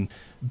that can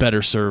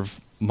better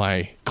serve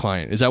my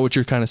client. Is that what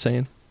you're kind of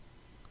saying?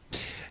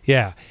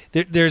 Yeah.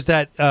 There's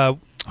that, I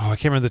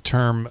can't remember the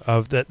term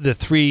of the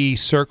three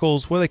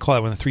circles. What do they call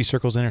it when the three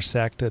circles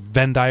intersect? A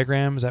Venn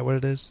diagram? Is that what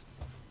it is?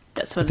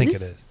 That's what I think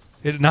it is.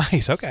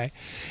 Nice. Okay.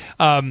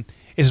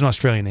 It's an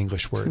Australian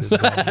English word as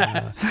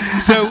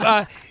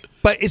well.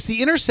 But it's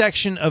the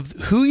intersection of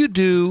who you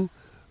do,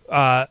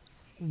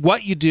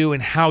 what you do,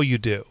 and how you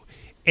do.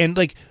 And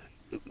like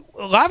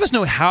a lot of us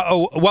know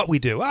what we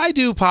do. I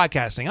do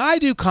podcasting. I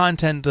do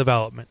content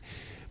development.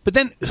 But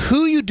then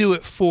who you do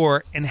it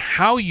for and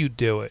how you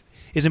do it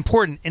is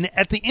important. And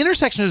at the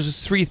intersection of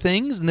those three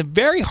things, and the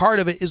very heart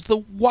of it is the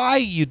why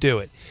you do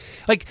it.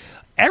 Like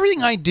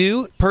everything I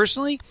do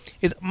personally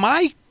is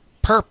my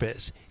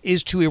purpose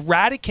is to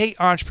eradicate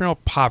entrepreneurial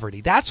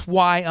poverty. That's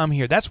why I'm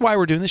here. That's why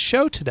we're doing this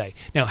show today.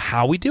 Now,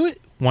 how we do it,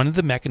 one of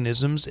the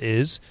mechanisms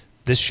is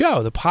this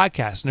show, the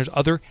podcast, and there's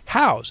other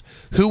hows.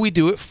 Who we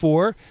do it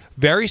for,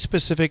 very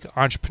specific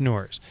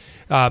entrepreneurs.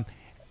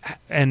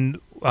 And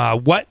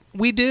what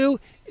we do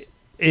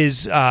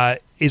is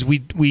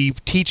we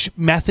teach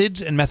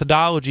methods and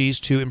methodologies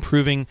to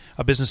improving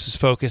a business's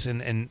focus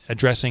and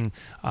addressing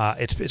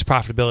its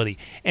profitability.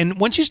 And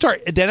once you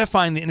start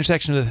identifying the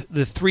intersection of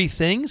the three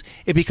things,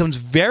 it becomes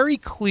very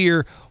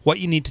clear what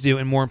you need to do,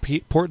 and more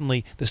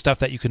importantly, the stuff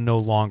that you can no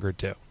longer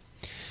do.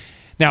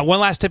 Now,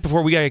 one last tip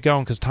before we get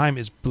going, because time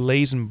is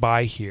blazing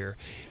by here,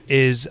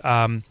 is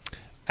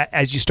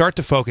as you start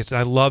to focus, and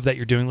I love that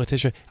you're doing,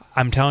 Leticia,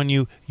 I'm telling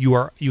you,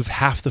 you've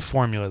half the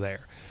formula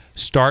there.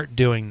 Start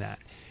doing that.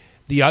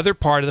 The other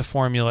part of the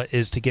formula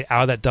is to get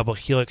out of that double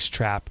helix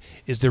trap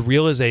is the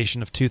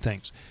realization of two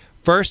things.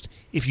 First,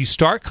 if you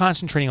start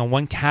concentrating on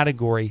one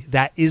category,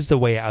 that is the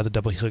way out of the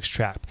double helix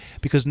trap,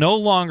 because no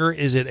longer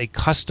is it a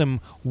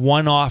custom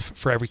one-off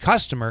for every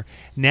customer.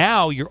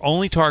 Now you're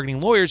only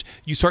targeting lawyers.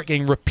 You start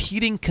getting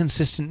repeating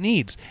consistent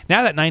needs.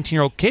 Now that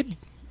 19-year-old kid,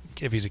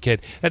 if he's a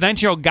kid, that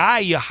 19-year-old guy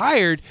you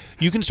hired,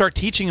 you can start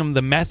teaching him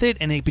the method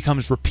and it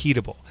becomes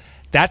repeatable.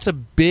 That's a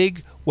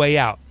big way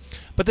out.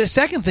 But the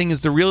second thing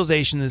is the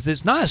realization is that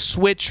it's not a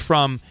switch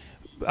from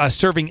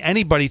serving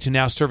anybody to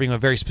now serving a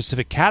very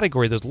specific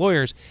category, those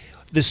lawyers.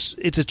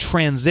 It's a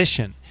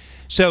transition.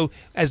 So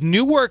as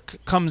new work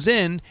comes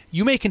in,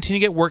 you may continue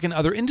to get work in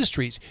other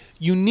industries.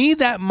 You need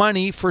that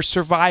money for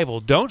survival.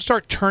 Don't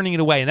start turning it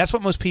away. And that's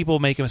what most people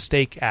make a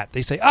mistake at.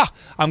 They say,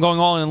 I'm going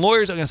all in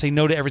lawyers. I'm going to say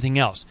no to everything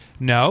else.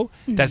 No,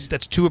 that's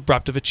too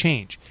abrupt of a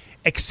change.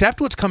 Accept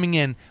what's coming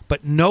in,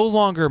 but no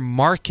longer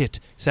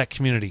market that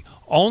community.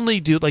 Only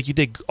do like you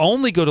did.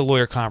 Only go to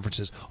lawyer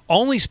conferences.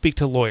 Only speak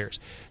to lawyers.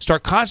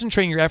 Start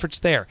concentrating your efforts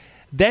there.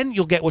 Then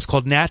you'll get what's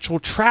called natural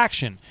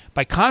traction.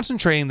 By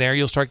concentrating there,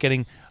 you'll start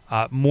getting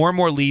more and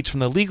more leads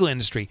from the legal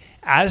industry.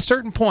 At a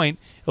certain point,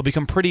 it'll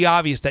become pretty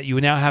obvious that you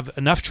now have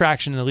enough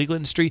traction in the legal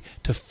industry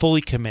to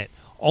fully commit.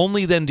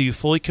 Only then do you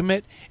fully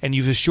commit, and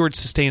you've assured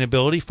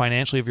sustainability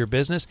financially of your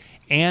business,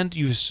 and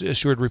you've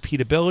assured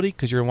repeatability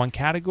because you're in one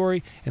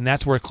category, and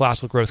that's where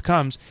colossal growth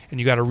comes, and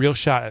you got a real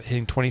shot at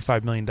hitting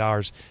 $25 million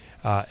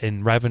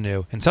in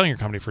revenue and selling your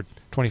company for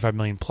 $25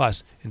 million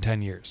plus in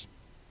 10 years.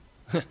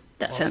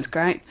 That sounds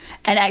great.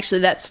 And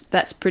actually,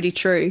 that's pretty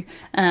true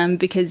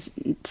because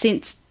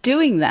since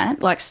doing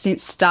that, like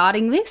since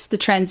starting this, the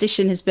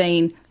transition has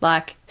been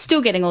like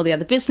still getting all the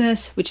other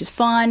business, which is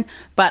fine.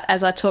 But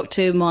as I talk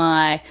to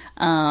my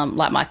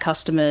my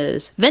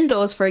customers,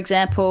 vendors, for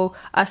example,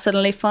 I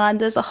suddenly find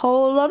there's a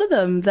whole lot of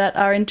them that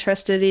are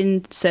interested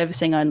in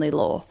servicing only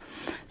law.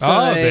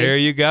 So, there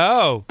you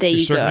go. There You're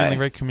you certainly go. in the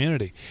right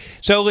community.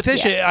 So,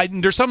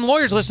 Leticia, there's some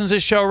lawyers listening to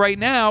this show right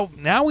now.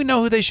 Now we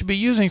know who they should be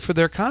using for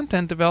their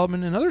content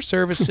development and other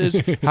services.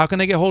 How can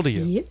they get hold of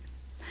you? Yep.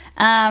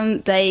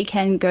 They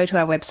can go to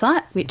our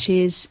website, which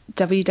is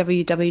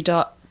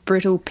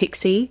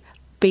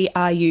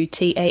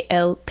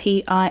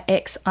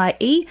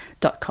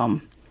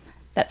www.brutalpixie.com.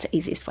 That's the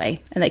easiest way.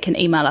 And they can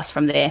email us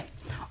from there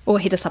or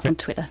hit us up on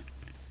Twitter.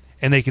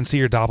 And they can see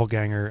your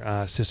doppelganger,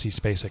 Sissy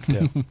Spacek,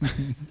 too.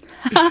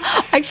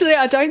 Actually,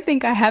 I don't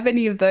think I have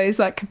any of those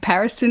like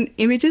comparison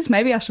images.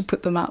 Maybe I should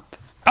put them up.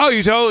 Oh,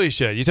 you totally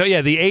should.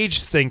 The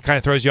age thing kind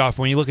of throws you off.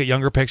 When you look at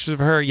younger pictures of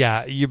her,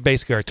 you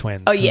basically are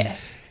twins. Oh, yeah.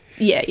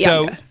 Yeah,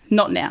 younger.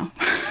 Not now.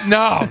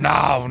 No,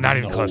 not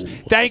even close.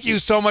 Thank you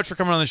so much for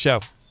coming on the show.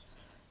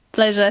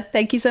 Pleasure.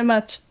 Thank you so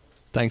much.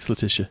 Thanks,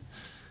 Leticia.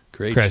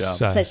 Great Chris,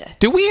 job. Pleasure.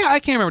 I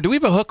can't remember. Do we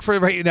have a hook for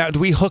right now? Do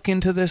we hook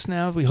into this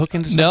now? Do we hook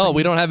into something? No,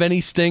 we don't have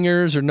any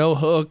stingers or no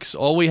hooks.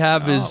 All we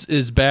have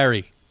is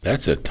Barry.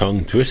 That's a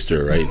tongue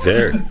twister right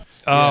there.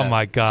 Oh,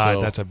 my God.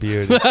 So- That's a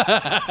beauty.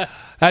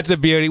 That's a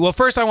beauty. Well,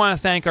 first, I want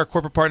to thank our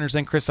corporate partners.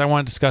 And, Chris, I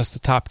want to discuss the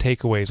top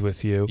takeaways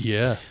with you.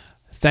 Yeah.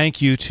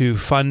 Thank you to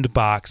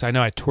Fundbox. I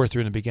know I tore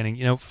through in the beginning.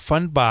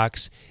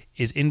 Fundbox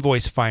is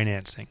invoice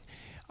financing.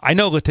 I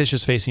know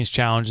Leticia's facing these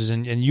challenges,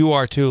 and you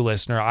are too,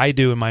 listener. I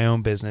do in my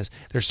own business.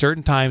 There's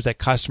certain times that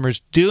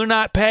customers do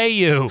not pay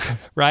you,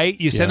 right?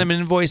 You send them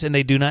an invoice, and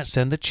they do not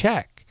send the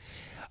check.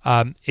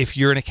 If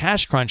you're in a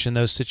cash crunch in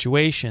those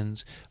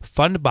situations,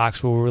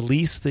 Fundbox will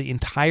release the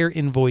entire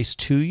invoice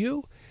to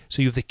you,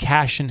 so you have the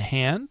cash in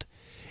hand.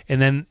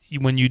 And then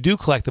when you do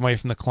collect the money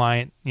from the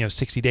client,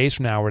 60 days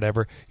from now or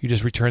whatever, you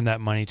just return that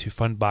money to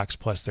Fundbox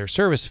plus their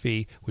service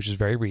fee, which is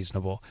very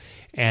reasonable.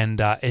 And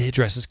it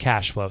addresses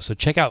cash flow. So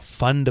check out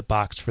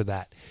Fundbox for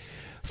that.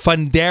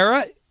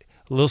 Fundera, a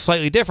little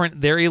slightly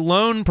different. They're a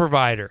loan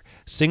provider,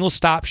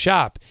 single-stop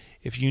shop.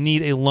 If you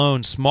need a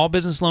loan, small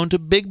business loan to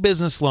big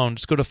business loan,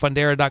 just go to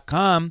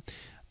Fundera.com.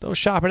 They'll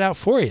shop it out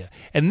for you.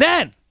 And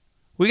then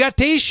we got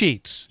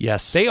T-sheets.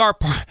 Yes. They're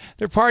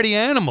party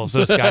animals,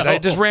 those guys. I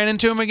just ran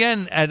into them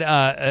again at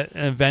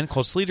an event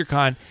called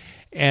SleaderCon,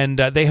 and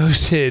they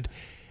hosted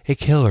a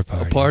killer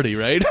party. A party,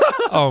 right?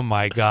 Oh,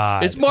 my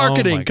God. It's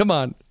marketing. Come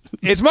on.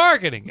 It's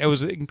marketing. It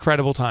was an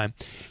incredible time.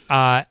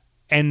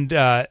 And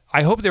I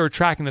hope they were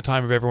tracking the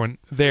time of everyone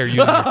there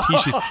using their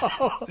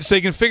T-sheets so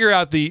you can figure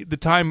out the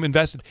time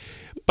invested.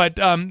 But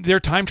their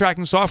time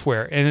tracking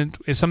software, and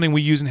it's something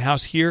we use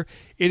in-house here.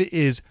 It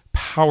is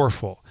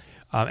powerful.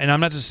 And I'm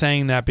not just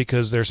saying that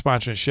because they're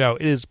sponsoring a show.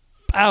 It is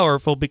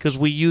powerful because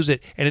we use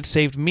it, and it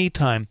saved me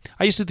time.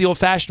 I used it the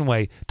old-fashioned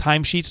way,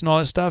 timesheets and all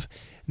that stuff.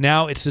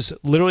 Now it's just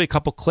literally a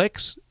couple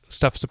clicks,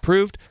 stuff's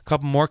approved, a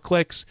couple more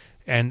clicks,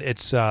 and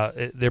it's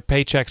their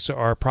paychecks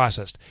are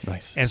processed.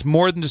 Nice. And it's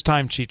more than just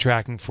timesheet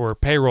tracking for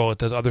payroll. It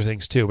does other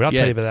things too. But I'll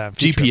tell you about that in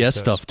future GPS episodes.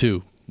 stuff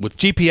too. With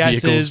GPS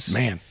vehicles. is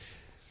Man.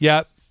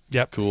 Yep.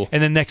 Cool.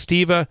 And then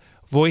Nextiva,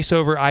 voice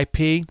over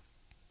IP.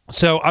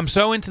 So I'm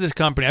so into this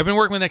company. I've been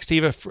working with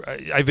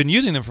Nextiva. I've been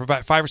using them for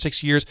about 5 or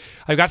 6 years.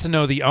 I've got to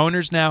know the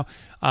owners now.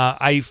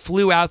 I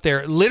flew out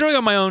there literally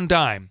on my own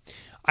dime.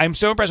 I'm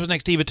so impressed with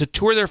Nextiva to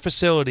tour their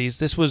facilities.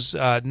 This was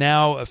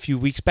now a few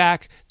weeks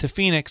back to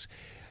Phoenix.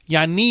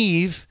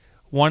 Yaniv,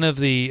 one of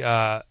the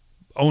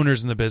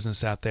owners in the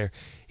business out there,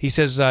 he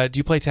says, do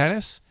you play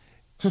tennis?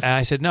 And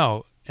I said,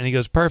 no. And he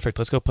goes, perfect,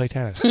 let's go play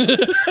tennis.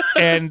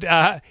 And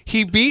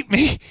he beat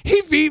me.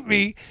 He beat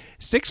me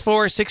 6'4",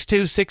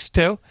 6'2",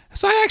 6'2".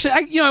 So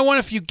I won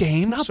a few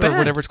games or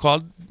whatever it's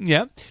called.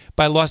 Yeah,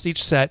 but I lost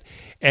each set.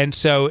 And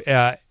so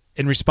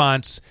in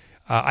response,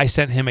 I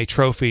sent him a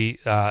trophy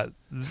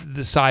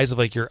the size of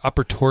like your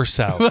upper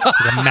torso, like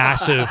a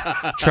massive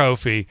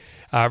trophy,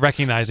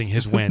 recognizing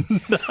his win.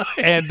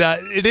 And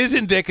it is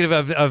indicative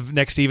of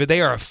Nextiva.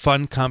 They are a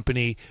fun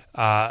company,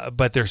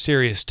 but they're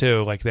serious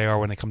too, like they are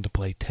when they come to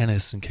play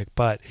tennis and kick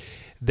butt.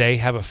 They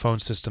have a phone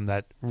system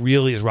that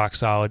really is rock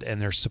solid,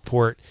 and their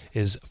support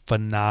is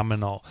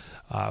phenomenal.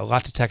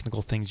 Lots of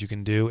technical things you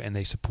can do, and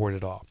they support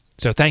it all.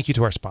 So thank you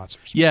to our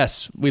sponsors.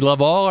 Yes, we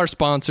love all our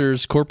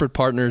sponsors, corporate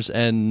partners,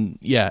 and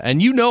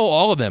you know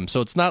all of them.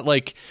 So it's not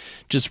like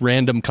just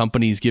random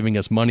companies giving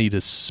us money to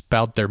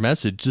spout their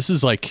message. This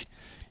is like...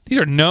 These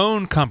are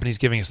known companies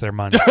giving us their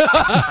money.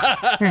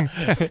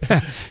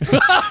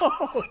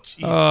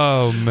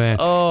 Oh, man.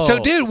 Oh. So,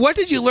 dude, what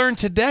did you learn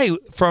today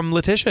from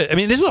Leticia? I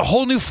mean, this is a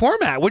whole new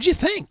format. What'd you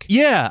think?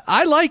 Yeah,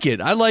 I like it.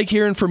 I like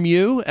hearing from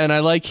you, and I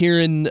like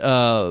hearing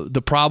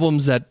the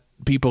problems that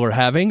people are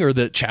having, or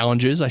the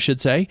challenges, I should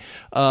say,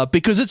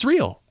 because it's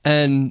real.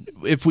 And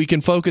if we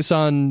can focus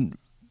on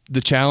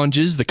the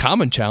challenges, the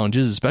common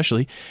challenges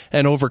especially,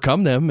 and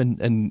overcome them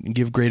and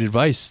give great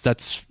advice,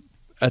 that's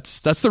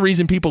the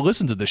reason people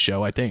listen to this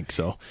show, I think.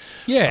 So,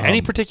 yeah.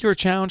 Any particular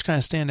challenge kind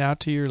of stand out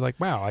to you? You're like,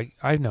 wow,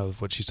 I know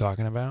what she's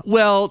talking about.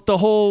 Well,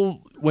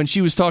 when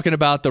she was talking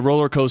about the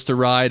roller coaster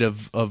ride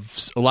of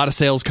a lot of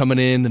sales coming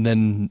in and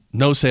then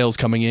no sales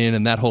coming in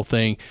and that whole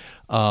thing,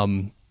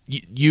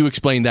 you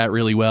explained that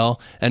really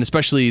well, and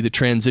especially the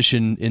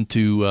transition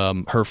into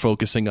her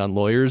focusing on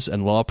lawyers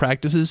and law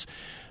practices,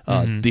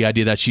 the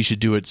idea that she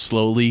should do it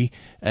slowly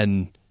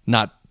and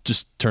not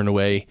just turn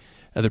away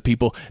other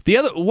people.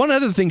 One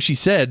other thing she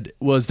said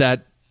was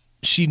that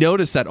she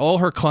noticed that all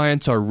her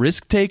clients are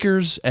risk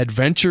takers,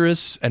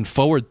 adventurous, and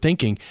forward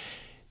thinking.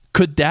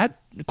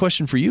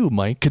 Question for you,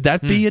 Mike, could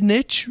that be a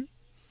niche?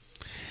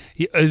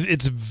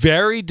 It's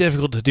very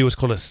difficult to do what's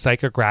called a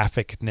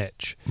psychographic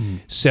niche.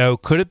 So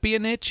could it be a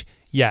niche?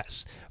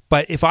 Yes.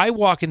 But if I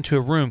walk into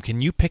a room, can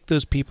you pick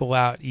those people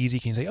out easy?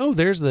 Can you say, oh,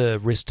 there's the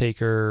risk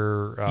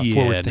taker,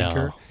 forward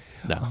thinker?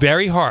 No.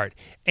 Very hard.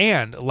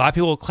 And a lot of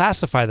people will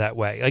classify that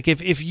way. Like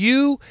if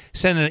you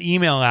send an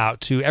email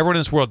out to everyone in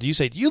this world, do you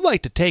say, do you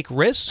like to take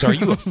risks? Are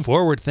you a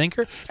forward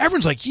thinker?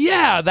 Everyone's like,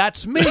 yeah,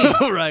 that's me.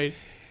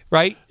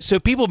 Right? So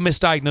people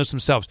misdiagnose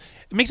themselves.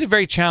 It makes it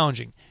very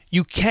challenging.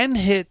 You can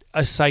hit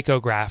a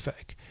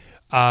psychographic.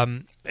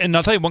 And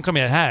I'll tell you one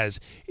company that has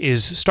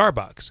is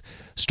Starbucks.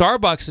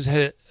 Starbucks has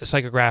hit a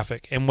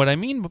psychographic. And what I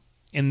mean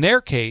in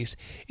their case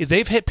is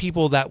they've hit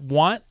people that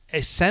want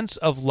a sense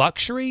of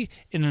luxury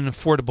in an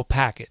affordable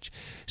package.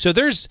 So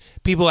there's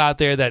people out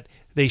there that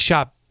they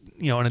shop,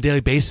 on a daily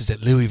basis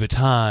at Louis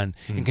Vuitton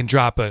and can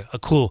drop a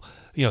cool,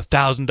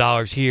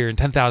 $1,000 here and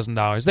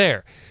 $10,000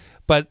 there.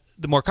 But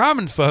the more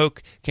common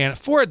folk can't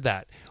afford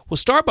that. Well,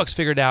 Starbucks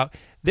figured out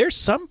there's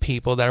some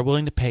people that are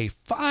willing to pay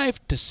 $5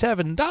 to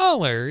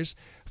 $7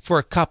 for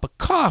a cup of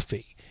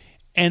coffee,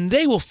 and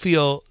they will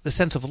feel the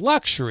sense of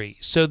luxury.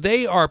 So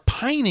they are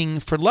pining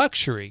for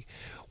luxury,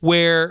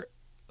 where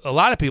a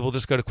lot of people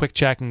just go to Quick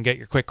Check and get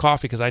your quick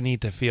coffee because I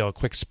need to feel a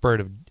quick spurt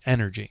of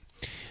energy.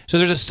 So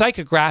there's a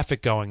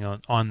psychographic going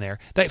on there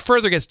that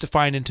further gets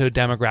defined into a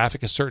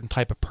demographic, a certain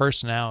type of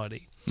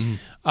personality.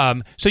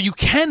 So you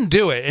can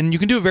do it, and you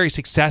can do it very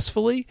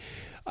successfully,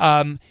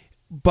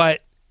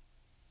 but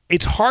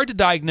it's hard to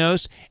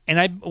diagnose. And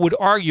I would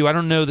argue, I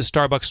don't know the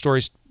Starbucks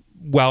stories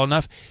well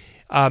enough,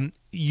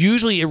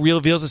 usually it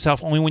reveals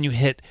itself only when you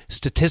hit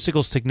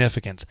statistical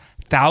significance,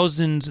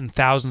 thousands and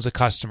thousands of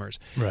customers.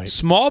 Right.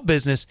 Small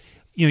business,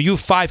 you have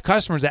 5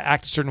 customers that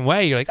act a certain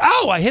way. You're like,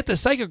 oh, I hit the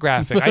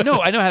psychographic. I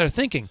know how they're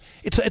thinking.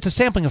 It's a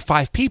sampling of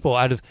 5 people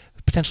out of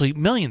potentially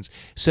millions.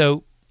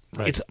 So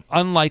it's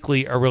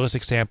unlikely a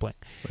realistic sampling.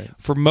 Right.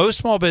 For most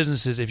small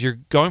businesses, if you're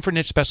going for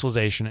niche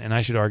specialization, and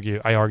I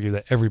argue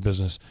that every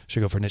business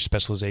should go for niche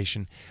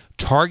specialization,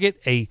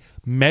 target a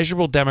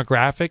measurable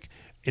demographic,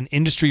 an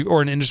industry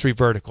or an industry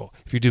vertical.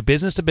 If you do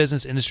business to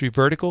business, industry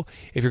vertical.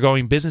 If you're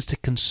going business to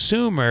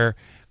consumer,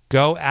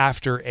 go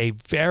after a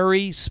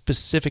very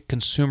specific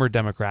consumer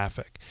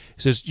demographic.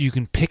 So you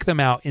can pick them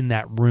out in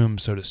that room,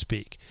 so to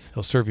speak.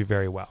 It'll serve you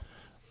very well.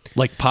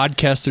 Like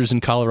podcasters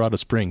in Colorado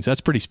Springs.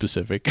 That's pretty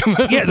specific.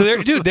 Yeah,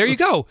 dude, there you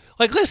go.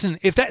 Like, listen,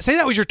 say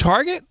that was your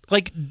target,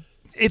 like,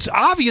 it's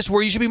obvious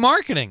where you should be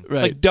marketing.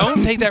 Right. Like,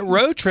 don't take that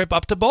road trip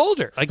up to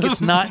Boulder. Like,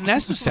 it's not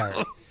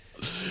necessary.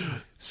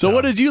 So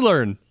what did you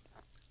learn?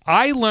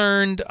 I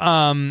learned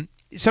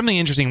something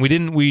interesting. We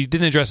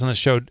didn't address on the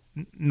show,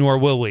 nor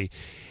will we.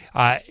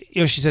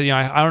 She said,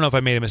 I don't know if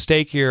I made a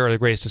mistake here or the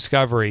greatest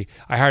discovery.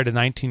 I hired a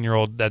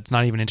 19-year-old that's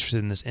not even interested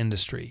in this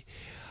industry.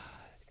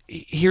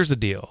 Here's the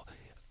deal.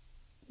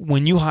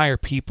 When you hire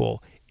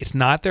people, it's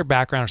not their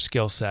background or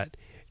skill set.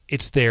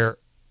 It's their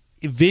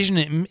vision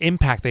and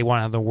impact they want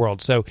to have in the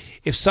world. So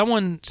if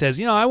someone says,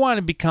 I want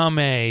to become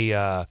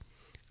a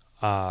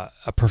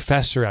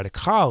professor at a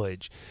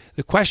college,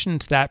 the question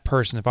to that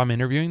person, if I'm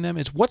interviewing them,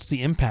 is what's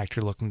the impact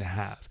you're looking to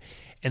have?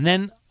 And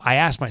then I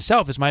ask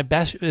myself, is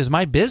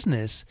my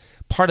business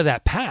part of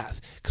that path?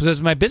 Because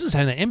is my business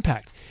having that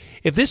impact?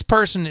 If this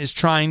person is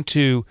trying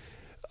to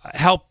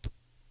help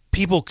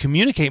people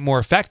communicate more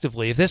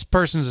effectively, if this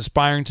person is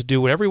aspiring to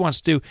do whatever he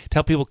wants to do to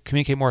help people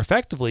communicate more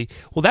effectively,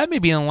 well, that may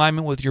be in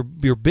alignment with your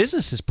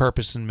business's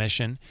purpose and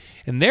mission,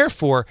 and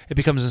therefore it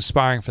becomes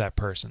inspiring for that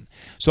person.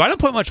 So I don't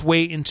put much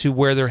weight into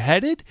where they're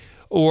headed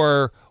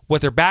or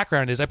what their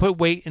background is. I put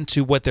weight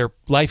into what their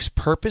life's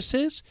purpose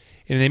is.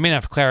 And they may not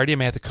have clarity. I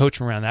may have to coach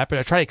them around that, but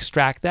I try to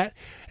extract that.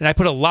 And I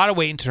put a lot of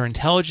weight into their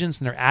intelligence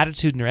and their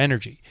attitude and their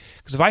energy.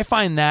 Because if I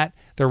find that,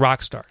 they're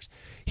rock stars.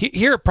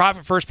 Here at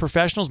Profit First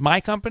Professionals,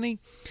 my company,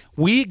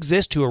 we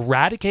exist to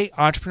eradicate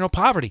entrepreneurial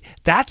poverty.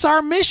 That's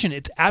our mission.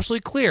 It's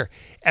absolutely clear.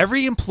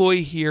 Every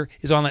employee here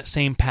is on that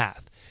same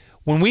path.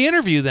 When we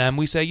interview them,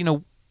 we say,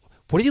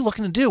 what are you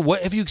looking to do?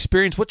 What have you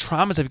experienced? What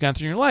traumas have you gone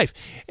through in your life?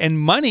 And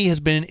money has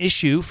been an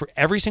issue for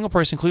every single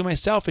person, including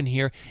myself in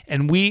here.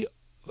 And we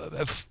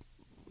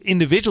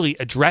individually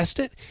addressed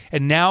it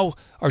and now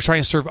are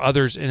trying to serve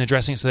others in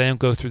addressing it so they don't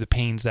go through the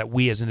pains that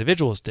we as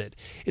individuals did.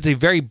 It's a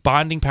very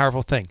bonding,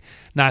 powerful thing.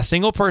 Not a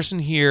single person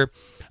here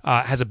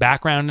has a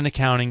background in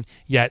accounting,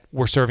 yet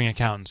we're serving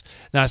accountants.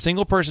 Not a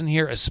single person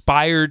here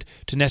aspired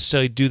to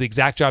necessarily do the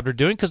exact job they're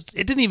doing because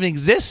it didn't even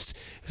exist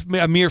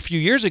a mere few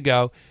years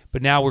ago,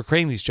 but now we're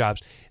creating these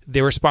jobs. They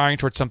were aspiring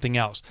towards something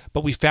else.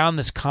 But we found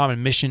this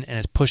common mission and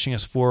it's pushing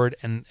us forward,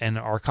 and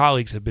our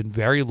colleagues have been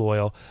very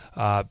loyal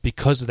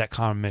because of that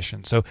common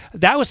mission. So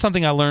that was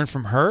something I learned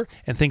from her,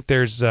 and think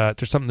there's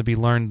something to be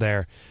learned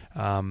there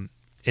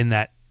in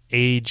that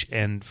age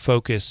and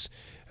focus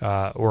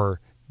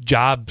or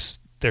jobs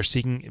they're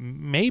seeking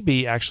may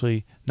be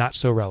actually not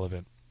so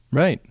relevant.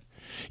 Right.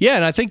 Yeah,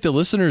 and I think the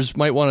listeners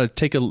might want to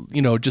take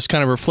just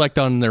kind of reflect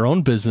on their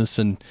own business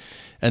and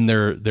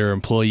their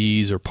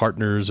employees or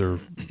partners or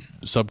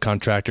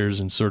subcontractors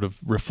and sort of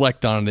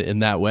reflect on it in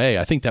that way.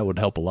 I think that would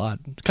help a lot.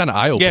 Kind of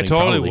eye-opening. Yeah,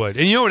 totally probably. would.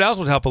 And you know what else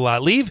would help a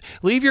lot? Leave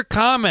your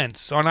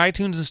comments on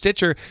iTunes and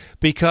Stitcher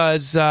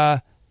because,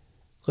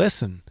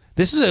 listen,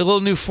 this is a little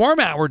new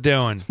format we're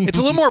doing. It's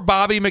a little more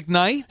Bobby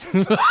McKnight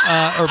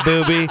or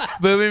Booby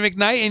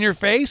McKnight in your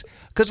face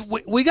because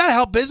we got to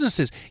help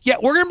businesses. Yeah,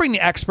 we're going to bring the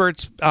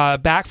experts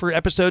back for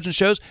episodes and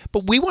shows,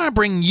 but we want to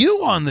bring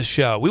you on the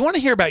show. We want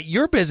to hear about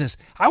your business.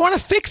 I want to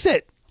fix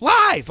it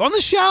live on the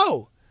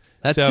show.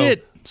 That's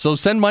it. So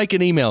send Mike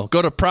an email.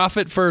 Go to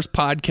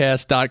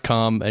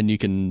profitfirstpodcast.com and you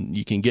can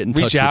get in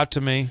touch. Reach out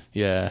to me.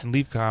 Yeah. And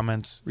leave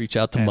comments. Reach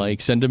out to Mike.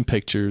 Send him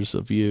pictures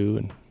of you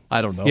and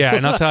I don't know. Yeah,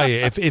 and I'll tell you,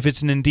 if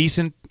it's an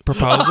indecent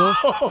proposal,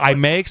 I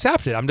may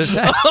accept it. I'm just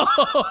saying.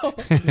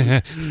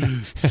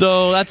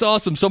 So that's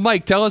awesome. So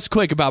Mike, tell us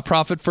quick about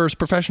Profit First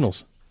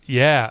Professionals.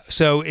 Yeah.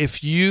 So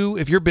if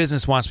your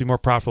business wants to be more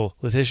profitable,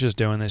 Leticia's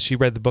doing this. She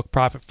read the book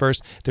Profit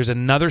First. There's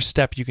another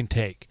step you can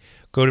take.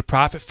 Go to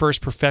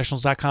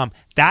profitfirstprofessionals.com.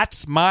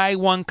 That's my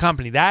one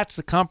company. That's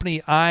the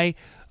company I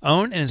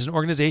own, and it's an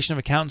organization of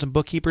accountants and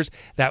bookkeepers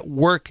that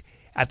work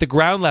at the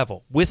ground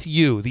level with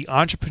you, the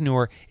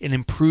entrepreneur, in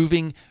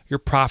improving your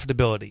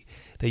profitability.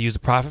 They use the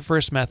Profit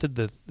First method,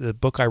 the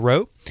book I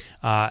wrote,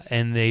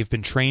 and they've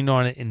been trained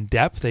on it in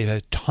depth. They've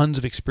had tons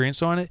of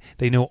experience on it.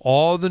 They know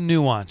all the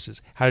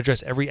nuances, how to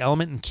address every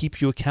element and keep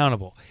you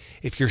accountable.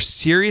 If you're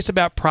serious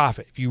about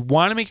profit, if you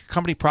want to make your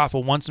company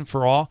profitable once and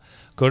for all,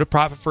 go to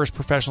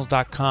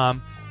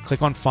profitfirstprofessionals.com,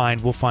 click on Find.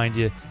 We'll find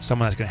you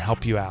someone that's going to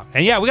help you out.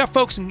 And yeah, we got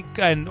folks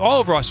in all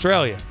over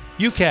Australia,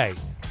 UK,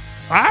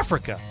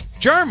 Africa,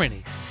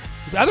 Germany,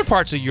 other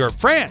parts of Europe,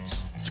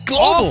 France. It's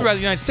global. All throughout the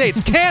United States,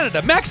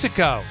 Canada,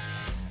 Mexico.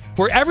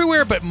 We're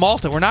everywhere but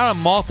Malta. We're not on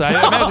Malta. I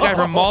met the guy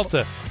from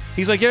Malta.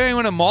 He's like, "Yeah,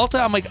 anyone in Malta?"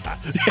 I'm like,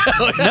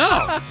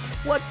 "No."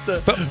 What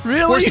the? But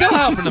really? We're still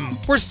helping him.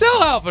 We're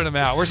still helping him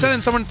out. We're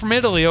sending someone from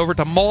Italy over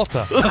to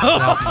Malta. To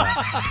help him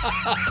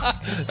out.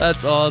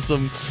 That's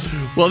awesome.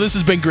 Well, this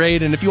has been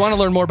great. And if you want to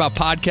learn more about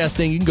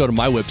podcasting, you can go to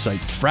my website,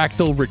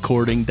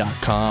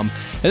 fractalrecording.com.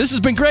 And this has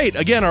been great.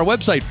 Again, our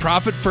website,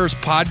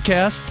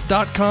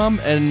 profitfirstpodcast.com.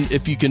 And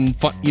if you can,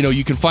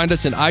 you can find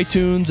us in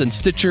iTunes and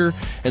Stitcher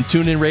and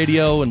TuneIn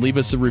Radio and leave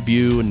us a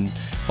review and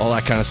all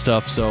that kind of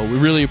stuff. So we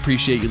really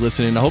appreciate you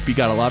listening. I hope you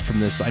got a lot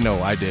from this. I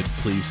know I did.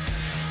 Please.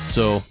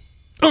 So,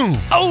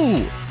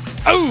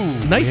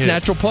 nice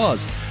natural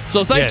pause.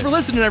 So thanks for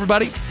listening,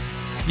 everybody.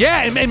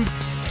 Yeah, and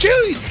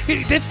Julie,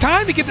 it's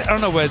time to get I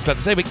don't know what I was about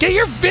to say, but get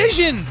your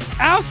vision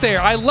out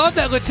there. I love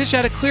that Leticia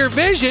had a clear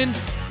vision.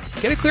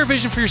 Get a clear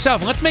vision for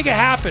yourself, and let's make it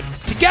happen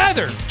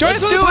together. Join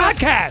us on the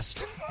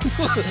podcast.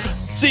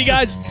 See you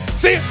guys.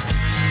 See you.